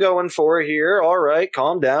what I'm going for here. All right,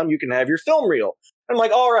 calm down. You can have your film reel. I'm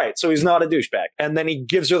like, all right, so he's not a douchebag. And then he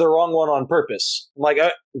gives her the wrong one on purpose. I'm like,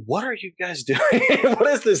 what are you guys doing? What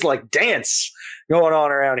is this dance going on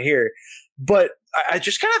around here? But I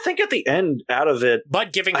just kind of think at the end out of it.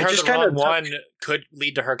 But giving her the wrong one could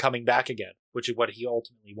lead to her coming back again, which is what he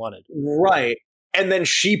ultimately wanted. Right. And then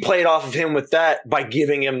she played off of him with that by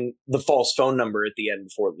giving him the false phone number at the end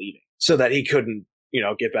before leaving so that he couldn't,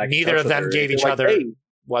 get back. Neither of them gave each other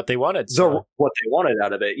what they wanted. What they wanted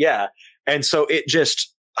out of it. Yeah. And so it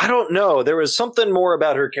just, I don't know. There was something more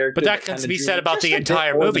about her character. But that can be said about the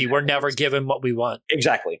entire movie. We're never given what we want.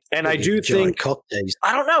 Exactly. And I do think,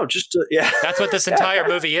 I don't know, that's what this entire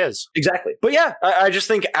movie is. Exactly. But yeah, I just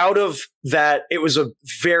think out of that, it was a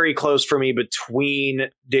very close for me between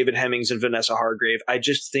David Hemmings and Vanessa Hargrave. I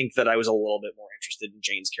just think that I was a little bit more interested in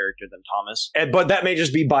Jane's character than Thomas. But that may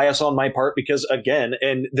just be bias on my part because, again,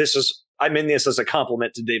 and I'm in this as a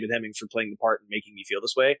compliment to David Hemmings for playing the part and making me feel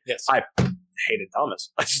this way. Yes. I hated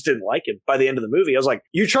Thomas. I just didn't like him. By the end of the movie, I was like,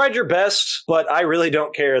 you tried your best, but I really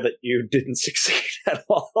don't care that you didn't succeed at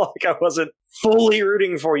all. I wasn't fully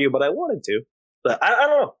rooting for you, but I wanted to. But I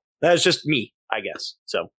don't know. That's just me, I guess.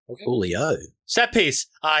 So, okay. Coolio. Set piece.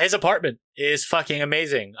 His apartment is fucking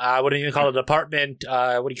amazing. What do you call it? An apartment?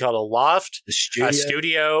 What do you call it? A loft? A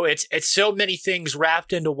studio. It's so many things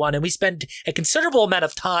wrapped into one, and we spend a considerable amount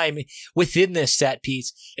of time within this set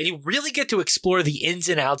piece, and you really get to explore the ins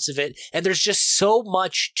and outs of it, and there's just so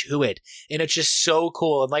much to it, and it's just so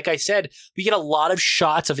cool. And like I said, we get a lot of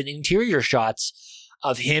shots of interior shots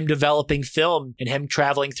of him developing film and him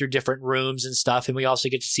traveling through different rooms and stuff. And we also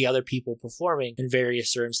get to see other people performing in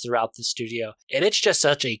various rooms throughout the studio. And it's just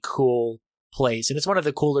such a cool place. And it's one of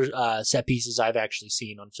the cooler set pieces I've actually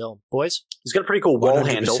seen on film. Boys? He's got a pretty cool wall 100%.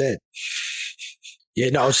 Handle. Yeah,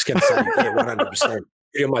 no, I was just going to say, 100%.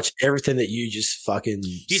 Pretty much everything that you just fucking...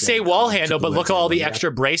 You say wall handle, but look at all the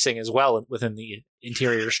extra bracing as well within the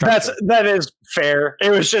interior structure. That is fair. It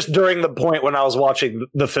was just during the point when I was watching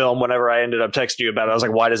the film, whenever I ended up texting you about it, I was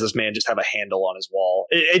like, why does this man just have a handle on his wall?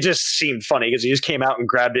 It just seemed funny because he just came out and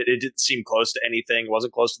grabbed it. It didn't seem close to anything. It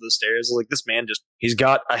wasn't close to the stairs. I was like, this man he's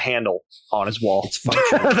got a handle on his wall it's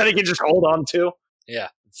functional. that he can just hold on to. Yeah.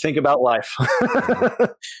 Think about life.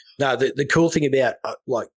 No, the cool thing about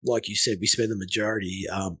like you said, we spend the majority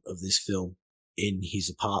of this film in his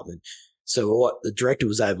apartment. So what the director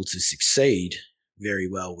was able to succeed very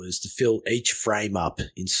well was to fill each frame up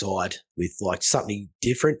inside with like something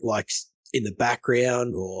different, like in the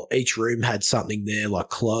background, or each room had something there like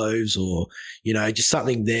clothes, or just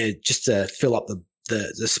something there just to fill up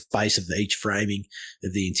the space of each framing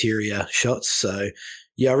of the interior shots. So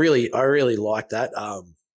yeah, I really like that.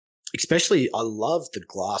 Especially I love the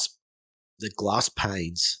glass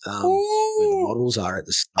panes where the models are at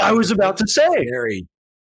the start. I was about to say, very,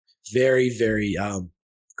 very, very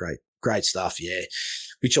great stuff. Yeah,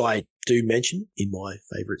 which I do mention in my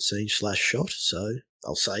favorite scene / shot. So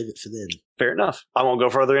I'll save it for then. Fair enough. I won't go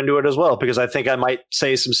further into it as well, because I think I might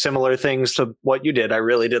say some similar things to what you did. I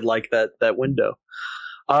really did like that window.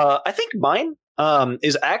 I think mine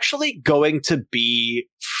is actually going to be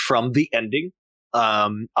from the ending.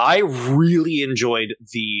 I really enjoyed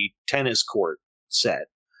the tennis court set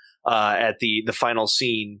at the final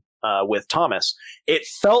scene with Thomas. It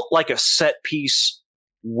felt like a set piece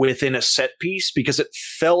within a set piece, because it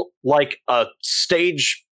felt like a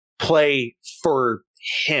stage play for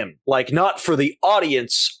him, like not for the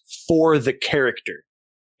audience, for the character.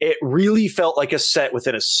 It really felt like a set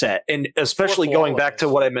within a set. And especially going back to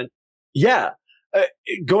what I meant. Yeah.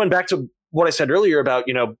 Going back to what I said earlier about,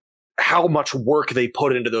 how much work they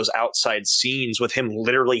put into those outside scenes, with him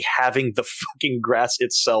literally having the fucking grass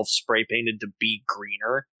itself spray painted to be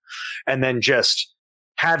greener. And then just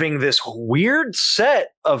having this weird set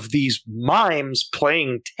of these mimes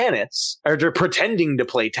playing tennis, or they're pretending to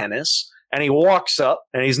play tennis. And he walks up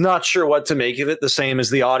and he's not sure what to make of it, the same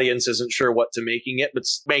as the audience isn't sure what to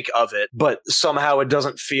make of it. But somehow it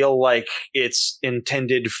doesn't feel like it's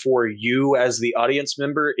intended for you as the audience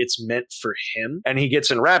member. It's meant for him. And he gets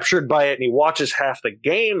enraptured by it, and he watches half the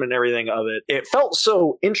game and everything of it. It felt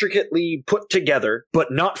so intricately put together,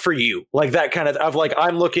 but not for you. Like that kind of like,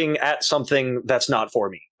 I'm looking at something that's not for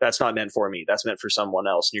me. That's not meant for me. That's meant for someone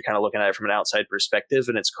else. And you're kind of looking at it from an outside perspective,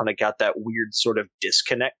 and it's kind of got that weird sort of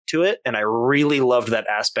disconnect to it. And I really loved that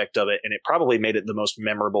aspect of it. And it probably made it the most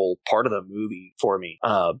memorable part of the movie for me.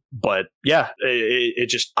 But yeah, it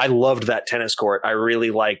just, I loved that tennis court. I really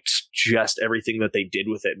liked just everything that they did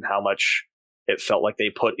with it, and how much it felt like they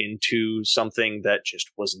put into something that just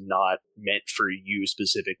was not meant for you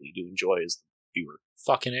specifically to enjoy as the viewer.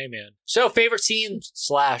 Fucking A, man. So, favorite scene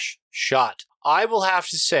 / shot. I will have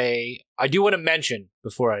to say, I do want to mention,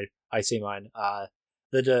 before I say mine,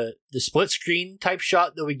 the split screen type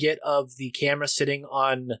shot that we get of the camera sitting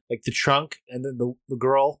on like the trunk, and then the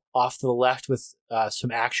girl off to the left with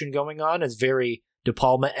some action going on is very De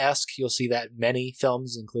Palma-esque. You'll see that in many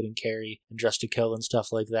films, including Carrie and Dressed to Kill and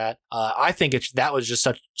stuff like that. I think that was just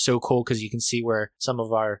so cool, because you can see where some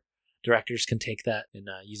of our directors can take that and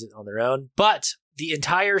use it on their own. But the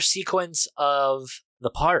entire sequence of the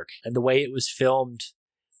park and the way it was filmed,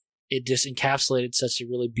 it just encapsulated such a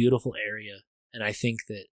really beautiful area. And I think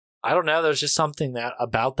that, I don't know, there's just something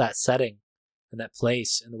about that setting and that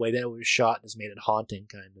place and the way that it was shot has made it haunting,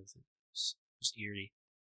 kind of. It's eerie.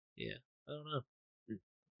 Yeah, I don't know.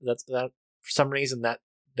 That for some reason that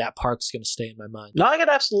park's going to stay in my mind. No, I can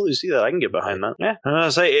absolutely see that. I can get behind that. Yeah. I'm going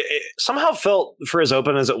to say it somehow felt, for as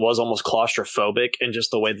open as it was, almost claustrophobic, and just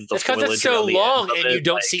the way that the foliage. It's because it's so long and you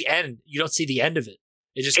don't see the end of it.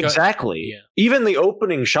 It just exactly. Yeah. Even the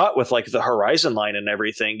opening shot with like the horizon line and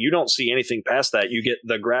everything, you don't see anything past that. You get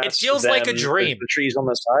the grass. It feels like a dream. The trees on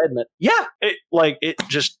the side, and it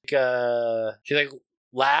just she like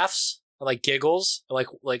laughs and like giggles and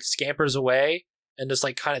like scampers away and just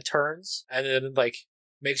like kind of turns and then like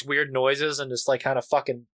makes weird noises and just like kind of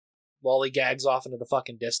fucking lollygags off into the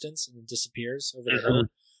fucking distance and disappears over the hill.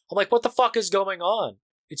 I'm like, what the fuck is going on?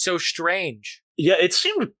 It's so strange. Yeah, it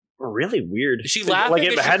seemed really weird. Is she laughing?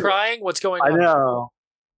 Is she crying? What's going on? I know.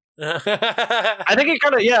 I think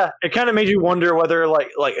it kind of made you wonder whether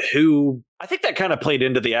like who. I think that kind of played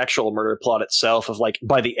into the actual murder plot itself. Of like,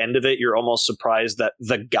 by the end of it, you're almost surprised that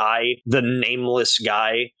the nameless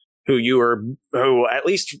guy who at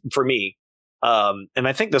least for me, and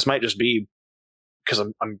I think this might just be because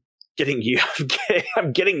I'm getting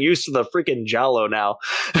used to the freaking Giallo now.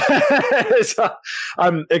 So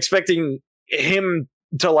I'm expecting him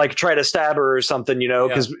to like try to stab her or something,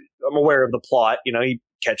 because I'm aware of the plot. He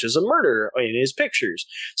catches a murder in his pictures.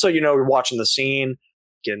 So, you're watching the scene,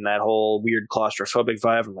 getting that whole weird claustrophobic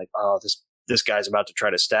vibe. I'm like, oh, this guy's about to try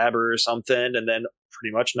to stab her or something. And then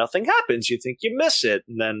pretty much nothing happens. You think you miss it.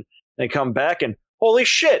 And then they come back and holy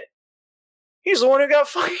shit, he's the one who got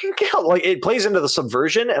fucking killed. Like, it plays into the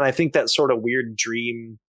subversion. And I think that sort of weird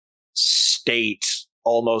dream state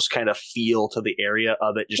almost kind of feel to the area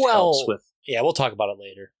of it just Well, helps with. Yeah, we'll talk about it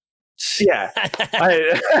later. Yeah,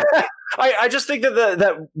 I just think that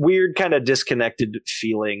that weird kind of disconnected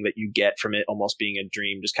feeling that you get from it almost being a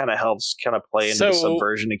dream just kind of helps kind of play into the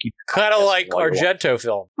subversion and keep kind of like Argento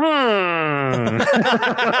film.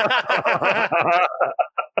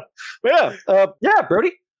 Yeah,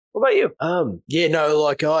 Brody. What about you? I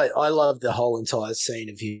love the whole entire scene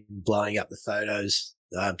of him blowing up the photos,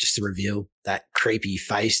 just to reveal that creepy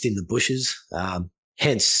face in the bushes.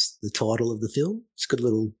 Hence the title of the film. It's a good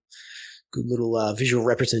little visual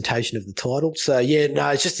representation of the title. So yeah, no,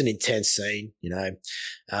 it's just an intense scene,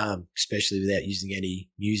 especially without using any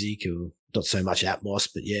music or not so much Atmos,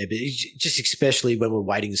 but just especially when we're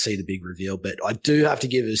waiting to see the big reveal. But I do have to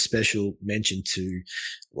give a special mention to,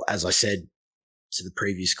 as I said to the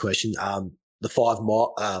previous question, the five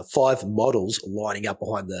models lining up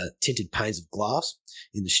behind the tinted panes of glass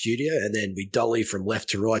in the studio, and then we dolly from left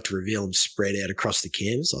to right to reveal them spread out across the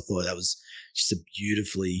canvas. I thought that was just a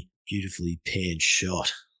beautifully panned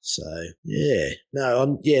shot. So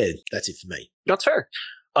that's it for me. That's fair.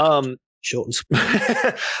 Short and sweet.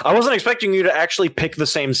 I wasn't expecting you to actually pick the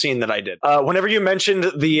same scene that I did. Whenever you mentioned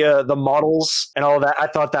the models and all that, I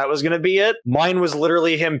thought that was going to be it. Mine was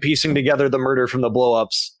literally him piecing together the murder from the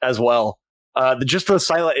blow-ups as well. Just the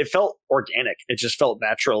silent, it felt organic. It just felt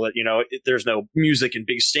natural that, there's no music and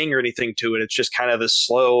big sting or anything to it. It's just kind of this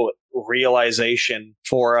slow realization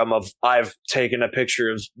for him of I've taken a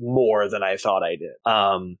picture of more than I thought I did.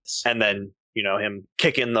 And then, him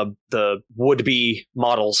kicking the would-be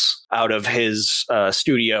models out of his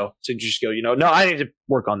studio to just go, no, I need to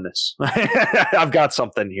work on this. I've got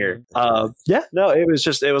something here.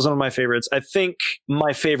 It was one of my favorites. I think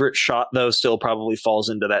my favorite shot, though, still probably falls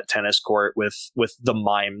into that tennis court with the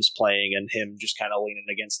mimes playing and him just kind of leaning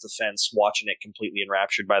against the fence, watching it completely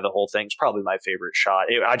enraptured by the whole thing. It's probably my favorite shot.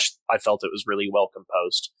 I felt it was really well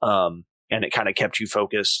composed. And it kind of kept you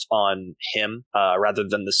focused on him rather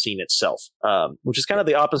than the scene itself, which is kind of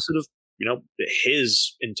the opposite of,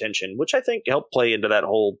 his intention, which I think helped play into that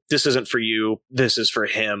whole, this isn't for you, this is for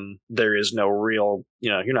him. There is no real,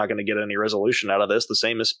 you're not going to get any resolution out of this, the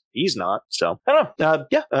same as he's not. So, I don't know.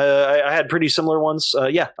 I had pretty similar ones.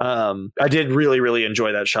 I did really, really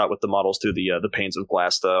enjoy that shot with the models through the panes of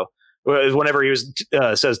glass, though. Whenever he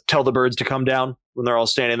says, tell the birds to come down, when they're all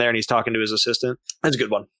standing there and he's talking to his assistant. That's a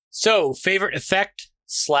good one. So, favorite effect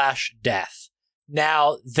 / death.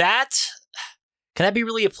 Now, can that be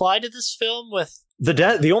really applied to this film with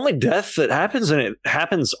the only death that happens in it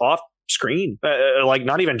happens off screen, like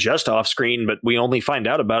not even just off screen, but we only find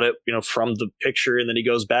out about it, from the picture, and then he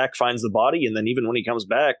goes back, finds the body, and then even when he comes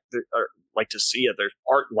back, to see it,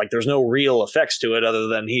 there's no real effects to it other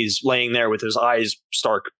than he's laying there with his eyes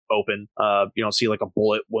stark open. You don't see like a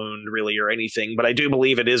bullet wound really or anything, but I do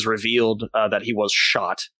believe it is revealed that he was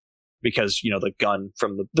shot. Because, the gun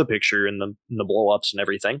from the picture and the blow-ups and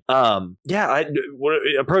everything.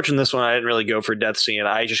 Approaching this one, I didn't really go for death scene.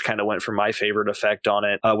 I just kind of went for my favorite effect on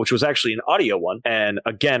it, which was actually an audio one. And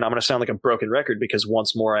again, I'm going to sound like a broken record because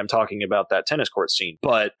once more I'm talking about that tennis court scene.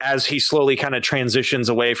 But as he slowly kind of transitions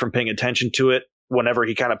away from paying attention to it, whenever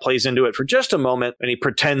he kind of plays into it for just a moment and he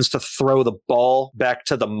pretends to throw the ball back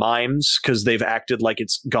to the mimes because they've acted like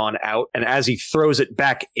it's gone out. And as he throws it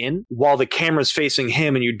back in, while the camera's facing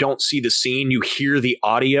him and you don't see the scene, you hear the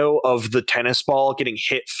audio of the tennis ball getting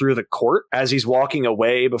hit through the court as he's walking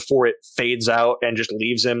away before it fades out and just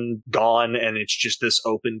leaves him gone. And it's just this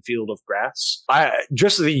open field of grass.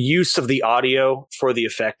 Just the use of the audio for the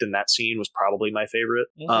effect in that scene was probably my favorite.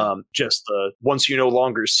 Just the once you no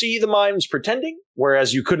longer see the mimes pretending,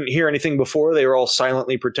 whereas you couldn't hear anything before, they were all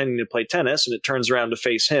silently pretending to play tennis, and it turns around to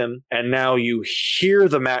face him, and now you hear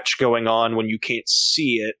the match going on when you can't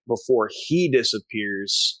see it before he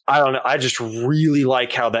disappears. I don't know. I just really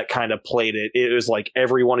like how that kind of played it. It was like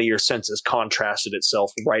every one of your senses contrasted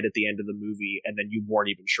itself right at the end of the movie, and then you weren't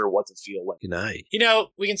even sure what to feel like.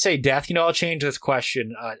 We can say death. I'll change this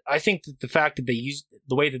question. I think that the fact that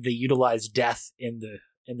the way that they utilize death in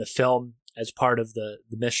the film as part of the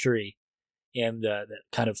mystery, and that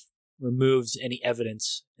kind of removes any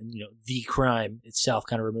evidence, and the crime itself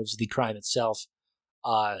kind of removes the crime itself.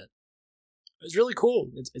 It's really cool.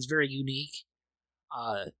 It's very unique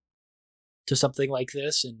to something like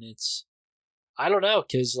this, and I don't know,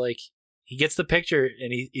 because he gets the picture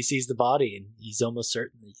and he sees the body, and he's almost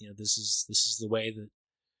certain that this is the way that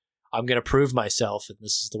I'm going to prove myself, and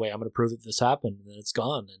this is the way I'm going to prove that this happened, and then it's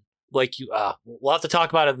gone. And we'll have to talk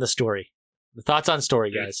about it in the story. The thoughts on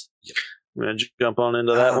story, guys. Yep. I'm going to jump on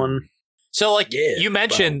into that one. So, you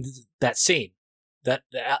mentioned that scene, that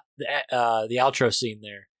the outro scene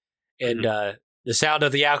there, and the sound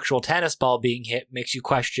of the actual tennis ball being hit makes you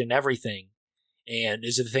question everything. And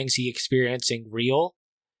is the things he experiencing real?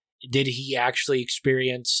 Did he actually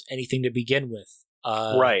experience anything to begin with?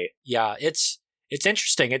 Right. Yeah, it's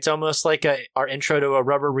interesting. It's almost like our intro to a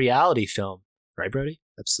rubber reality film. Right, Brody?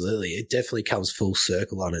 Absolutely. It definitely comes full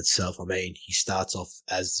circle on itself. I mean, he starts off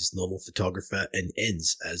as this normal photographer and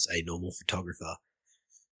ends as a normal photographer.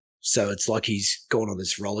 So it's like he's gone on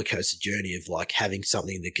this roller coaster journey of like having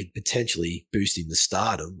something that could potentially boost him to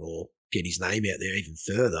stardom or get his name out there even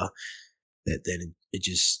further. That then it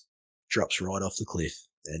just drops right off the cliff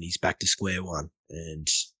and he's back to square one. And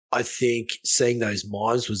I think seeing those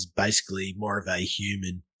mimes was basically more of a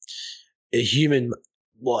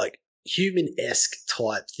human-esque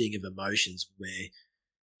type thing of emotions where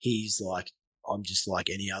he's like, I'm just like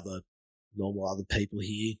any other normal other people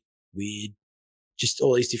here, weird, just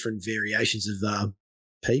all these different variations of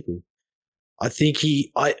people. I think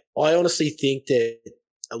I honestly think that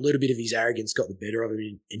a little bit of his arrogance got the better of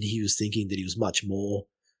him and he was thinking that he was much more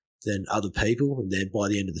than other people. And then by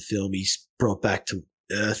the end of the film, he's brought back to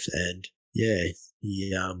Earth and he's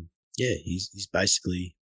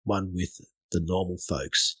basically one with the normal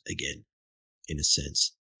folks again, in a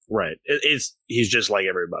sense. Right. He's just like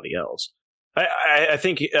everybody else. I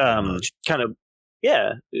think kind of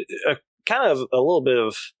a little bit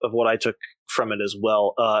of what I took from it as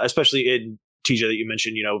well, especially in TJ that you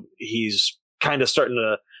mentioned, he's kind of starting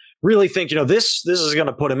to really think, this is going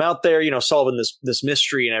to put him out there, solving this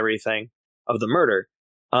mystery and everything of the murder.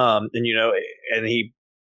 And he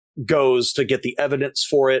goes to get the evidence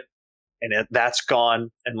for it and that's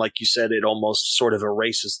gone. And like you said, it almost sort of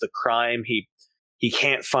erases the crime. He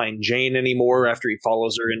can't find Jane anymore after he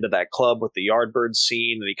follows her into that club with the Yardbirds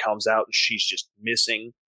scene and he comes out and she's just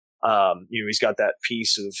missing. He's got that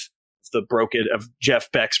piece of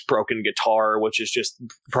Jeff Beck's broken guitar, which is just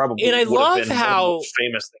probably and I love how one of the most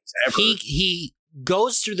famous things ever. He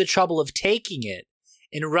goes through the trouble of taking it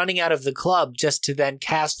and running out of the club just to then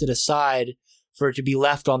cast it aside for it to be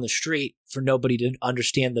left on the street for nobody to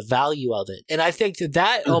understand the value of it. And I think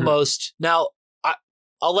that almost now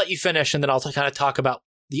I'll let you finish and then I'll kind of talk about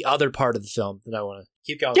the other part of the film that I want to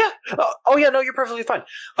keep going. Yeah. No, you're perfectly fine.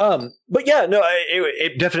 But yeah, no,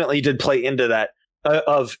 it definitely did play into that.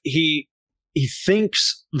 He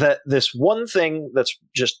thinks that this one thing that's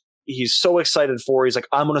just he's so excited for, he's like,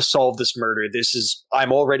 I'm going to solve this murder.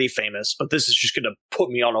 I'm already famous, but this is just going to put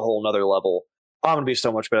me on a whole nother level. I'm going to be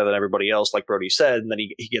so much better than everybody else, like Brody said. And then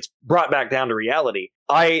he gets brought back down to reality.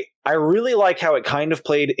 I really like how it kind of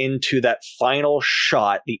played into that final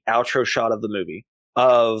shot, the outro shot of the movie,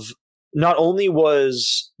 of not only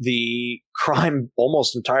was the crime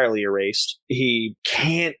almost entirely erased, he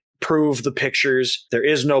can't prove the pictures. There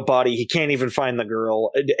is no body. He can't even find the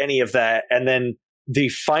girl, any of that. And then the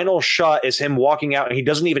final shot is him walking out and he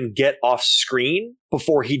doesn't even get off screen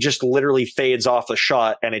before he just literally fades off the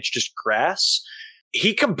shot and it's just grass.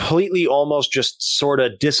 He completely almost just sort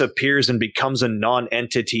of disappears and becomes a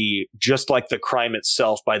non-entity, just like the crime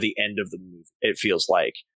itself by the end of the movie, it feels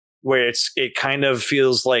like. Where it kind of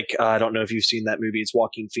feels like, I don't know if you've seen that movie, it's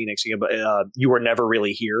Joaquin Phoenix, but You Were Never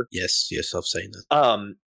Really Here. Yes, I've seen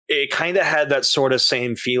that. It kind of had that sort of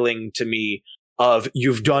same feeling to me of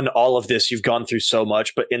you've done all of this, you've gone through so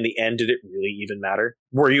much, but in the end, did it really even matter?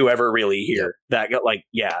 Were you ever really here? That got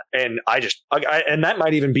and and that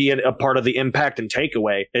might even be a part of the impact and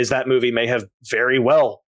takeaway is that movie may have very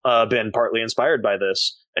well been partly inspired by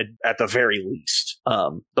this at the very least.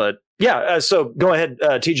 But yeah, so go ahead,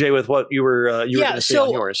 TJ, with what you were going to say on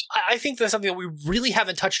yours. I think that's something that we really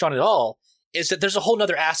haven't touched on at all is that there's a whole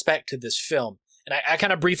nother aspect to this film. And I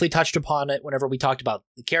kind of briefly touched upon it whenever we talked about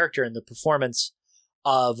the character and the performance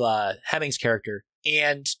of Hemming's character.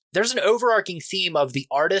 And there's an overarching theme of the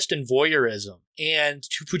artist and voyeurism. And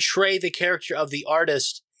to portray the character of the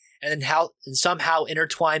artist and somehow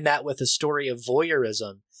intertwine that with a story of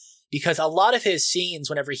voyeurism. Because a lot of his scenes,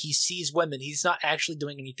 whenever he sees women, he's not actually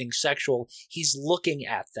doing anything sexual. He's looking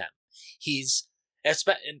at them.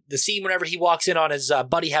 The scene whenever he walks in on his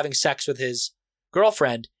buddy having sex with his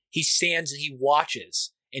girlfriend, he stands and he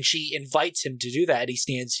watches. And she invites him to do that. And he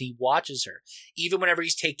stands and he watches her. Even whenever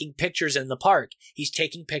he's taking pictures in the park, he's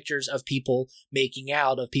taking pictures of people making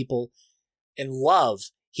out, of people in love.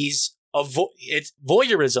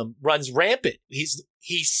 Voyeurism runs rampant. He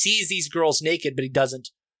sees these girls naked, but he doesn't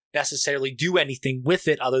necessarily do anything with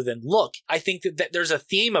it other than look. I think that there's a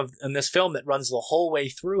theme in this film that runs the whole way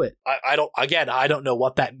through it. I don't know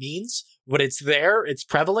what that means, but it's there, it's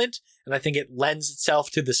prevalent, and I think it lends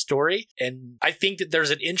itself to the story. And I think that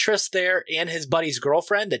there's an interest there and his buddy's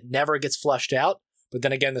girlfriend that never gets flushed out, But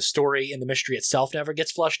then again, the story and the mystery itself never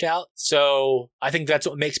gets flushed out. So I think that's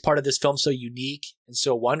what makes part of this film so unique and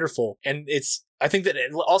so wonderful. And I think that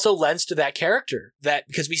it also lends to that character, that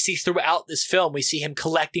because we see throughout this film, we see him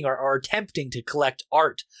collecting or attempting to collect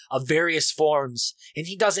art of various forms, and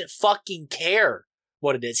he doesn't fucking care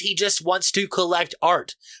what it is. He just wants to collect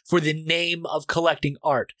art for the name of collecting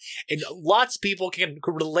art. And lots of people can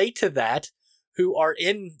relate to that who are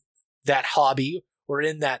in that hobby or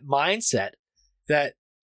in that mindset,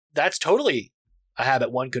 that's totally a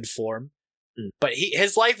habit one could form. But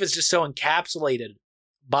his life is just so encapsulated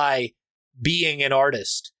by being an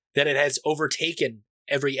artist that it has overtaken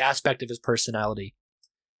every aspect of his personality.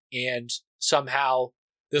 And somehow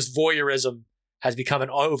this voyeurism has become an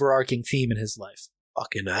overarching theme in his life.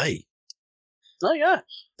 Fucking A. Oh, yeah.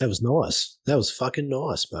 That was nice. That was fucking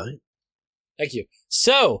nice, mate. Thank you.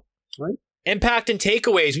 So, right. Impact and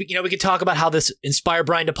takeaways. We could talk about how this inspired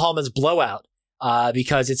Brian De Palma's Blowout,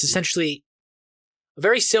 because it's essentially a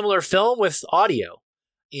very similar film with audio.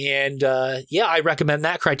 And I recommend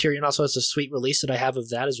that. Criterion also has a sweet release that I have of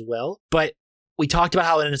that as well. But we talked about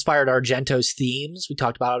how it inspired Argento's themes. We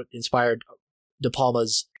talked about how it inspired De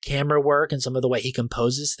Palma's camera work and some of the way he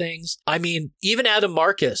composes things. I mean, even Adam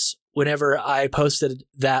Marcus, whenever I posted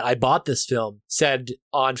that I bought this film, said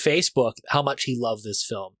on Facebook how much he loved this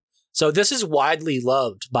film. So this is widely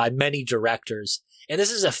loved by many directors, and this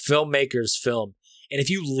is a filmmaker's film. And if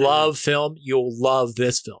you love film, you'll love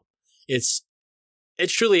this film. It's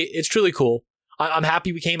truly cool. I'm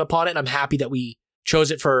happy we came upon it, and I'm happy that we chose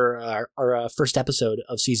it for our first episode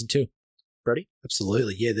of season 2. Brody?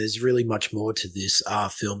 Absolutely. Yeah, there's really much more to this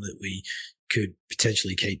film that we could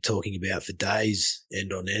potentially keep talking about for days,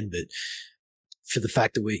 end on end. But for the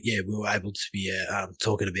fact that we were able to be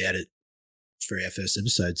talking about it for our first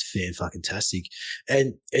episode, it's fan-fucking-tastic.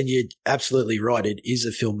 And you're absolutely right. It is a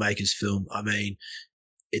filmmaker's film. I mean,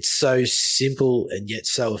 it's so simple and yet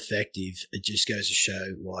so effective. It just goes to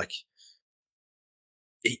show, like,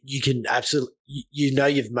 you can absolutely,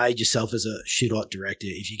 you've made yourself as a shit-hot director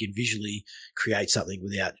if you can visually create something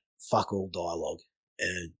without fuck all dialogue.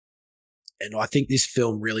 And I think this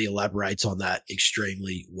film really elaborates on that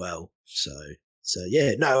extremely well. So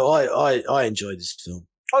yeah, no, I enjoyed this film.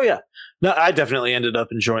 Oh, yeah. No, I definitely ended up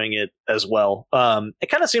enjoying it as well. It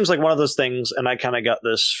kind of seems like one of those things, and I kind of got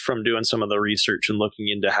this from doing some of the research and looking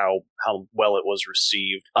into how well it was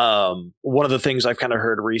received. One of the things I've kind of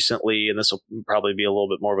heard recently, and this will probably be a little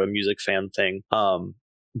bit more of a music fan thing,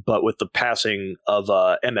 but with the passing of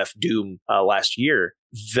MF Doom last year,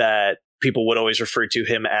 that people would always refer to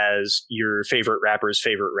him as your favorite rapper's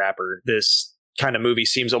favorite rapper. This kind of movie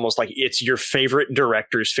seems almost like it's your favorite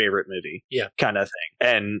director's favorite movie, kind of thing.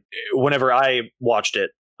 And whenever I watched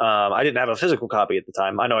it, I didn't have a physical copy at the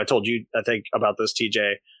time. I know I told you, I think, about this,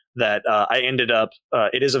 TJ, that I ended up,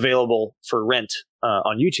 it is available for rent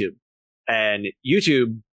on YouTube. And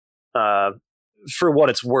YouTube, for what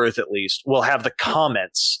it's worth at least, will have the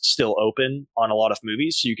comments still open on a lot of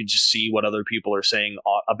movies. So you can just see what other people are saying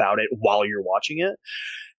about it while you're watching it.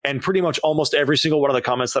 And pretty much almost every single one of the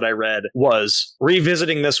comments that I read was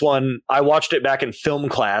revisiting this one. I watched it back in film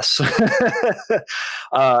class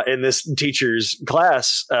in this teacher's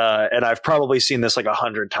class. And I've probably seen this like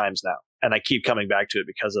 100 times now. And I keep coming back to it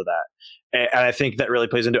because of that. And I think that really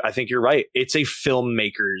plays into it. I think you're right. It's a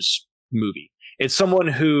filmmaker's movie. It's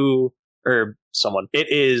it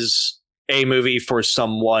is a movie for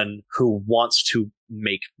someone who wants to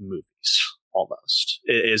make movies, almost.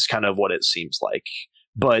 It is kind of what it seems like.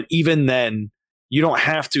 But even then, you don't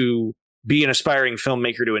have to be an aspiring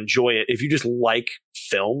filmmaker to enjoy it. If you just like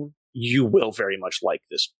film, you will very much like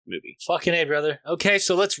this movie. Fucking A, brother. Okay,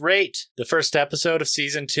 so let's rate the first episode of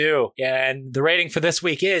season 2. And the rating for this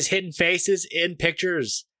week is Hidden Faces in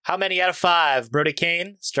Pictures. How many out of 5? Brody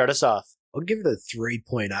Kane, start us off. I'll give it a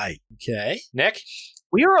 3.8. Okay. Nick?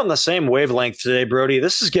 We are on the same wavelength today, Brody.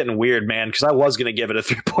 This is getting weird, man, because I was going to give it a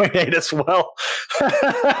 3.8 as well.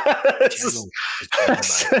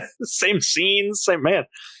 Same scenes, same man.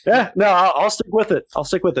 Yeah, no, I'll stick with it.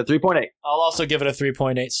 3.8. I'll also give it a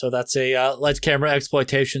 3.8. So that's a Lights Camera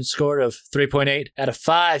Exploitation score of 3.8 out of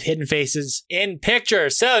 5 Hidden Faces in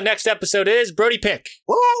Pictures. So next episode is Brody Pick.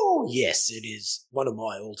 Whoa! Yes, it is one of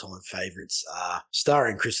my all-time favorites,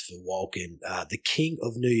 starring Christopher Walken, the King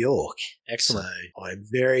of New York. Excellent. So I'm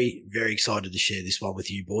very, very excited to share this one with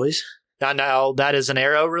you boys. Now that is an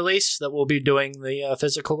Arrow release that we'll be doing the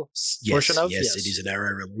physical portion of? Yes, it is an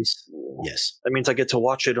Arrow release. Yes. That means I get to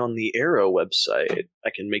watch it on the Arrow website. I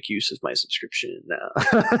can make use of my subscription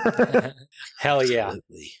now. Hell yeah.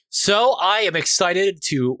 Absolutely. So I am excited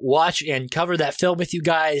to watch and cover that film with you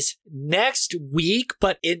guys next week.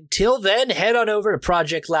 But until then, head on over to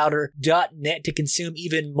projectlouder.net to consume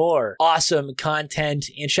even more awesome content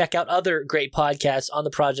and check out other great podcasts on the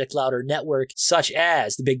Project Louder network, such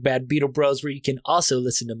as the Big Bad Beetle Bros, where you can also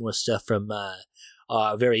listen to more stuff from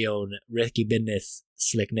our very own Ricky Bendith,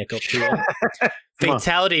 Slick Nickel,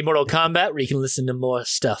 Fatality Mortal Kombat, where you can listen to more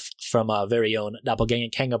stuff from our very own Doppelganger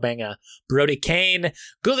Kangabanga, Brody Kane,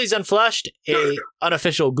 Ghoulies Unflushed, a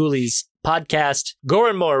unofficial Ghoulies podcast, Gore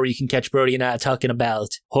and More, where you can catch Brody and I talking about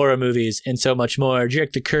horror movies and so much more,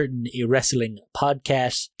 Jerk the Curtain, a wrestling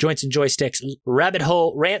podcast, Joints and Joysticks, Rabbit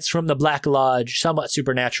Hole, Rants from the Black Lodge, Somewhat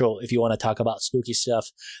Supernatural if you want to talk about spooky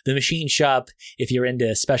stuff, The Machine Shop if you're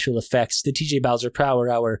into special effects, the TJ Bowser Power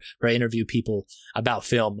Hour, where I interview people about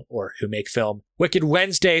film or who make film, Wicked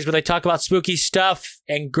Wednesdays, where they talk about spooky stuff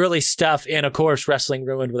and girly stuff, and of course Wrestling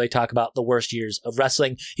Ruined, where they talk about the worst years of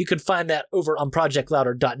wrestling. You can find that over on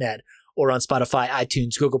projectlouder.net or on Spotify,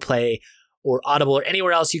 iTunes, Google Play, or Audible, or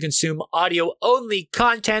anywhere else you consume audio-only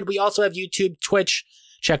content. We also have YouTube, Twitch.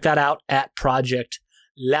 Check that out at Project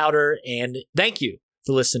Louder. And thank you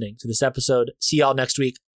for listening to this episode. See y'all next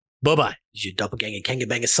week. Bye-bye. Is your doppelganger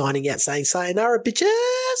Kangabanga signing out saying sayonara, bitches?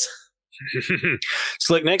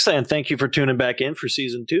 Slick Nick saying thank you for tuning back in for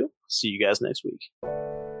season 2. See you guys next week.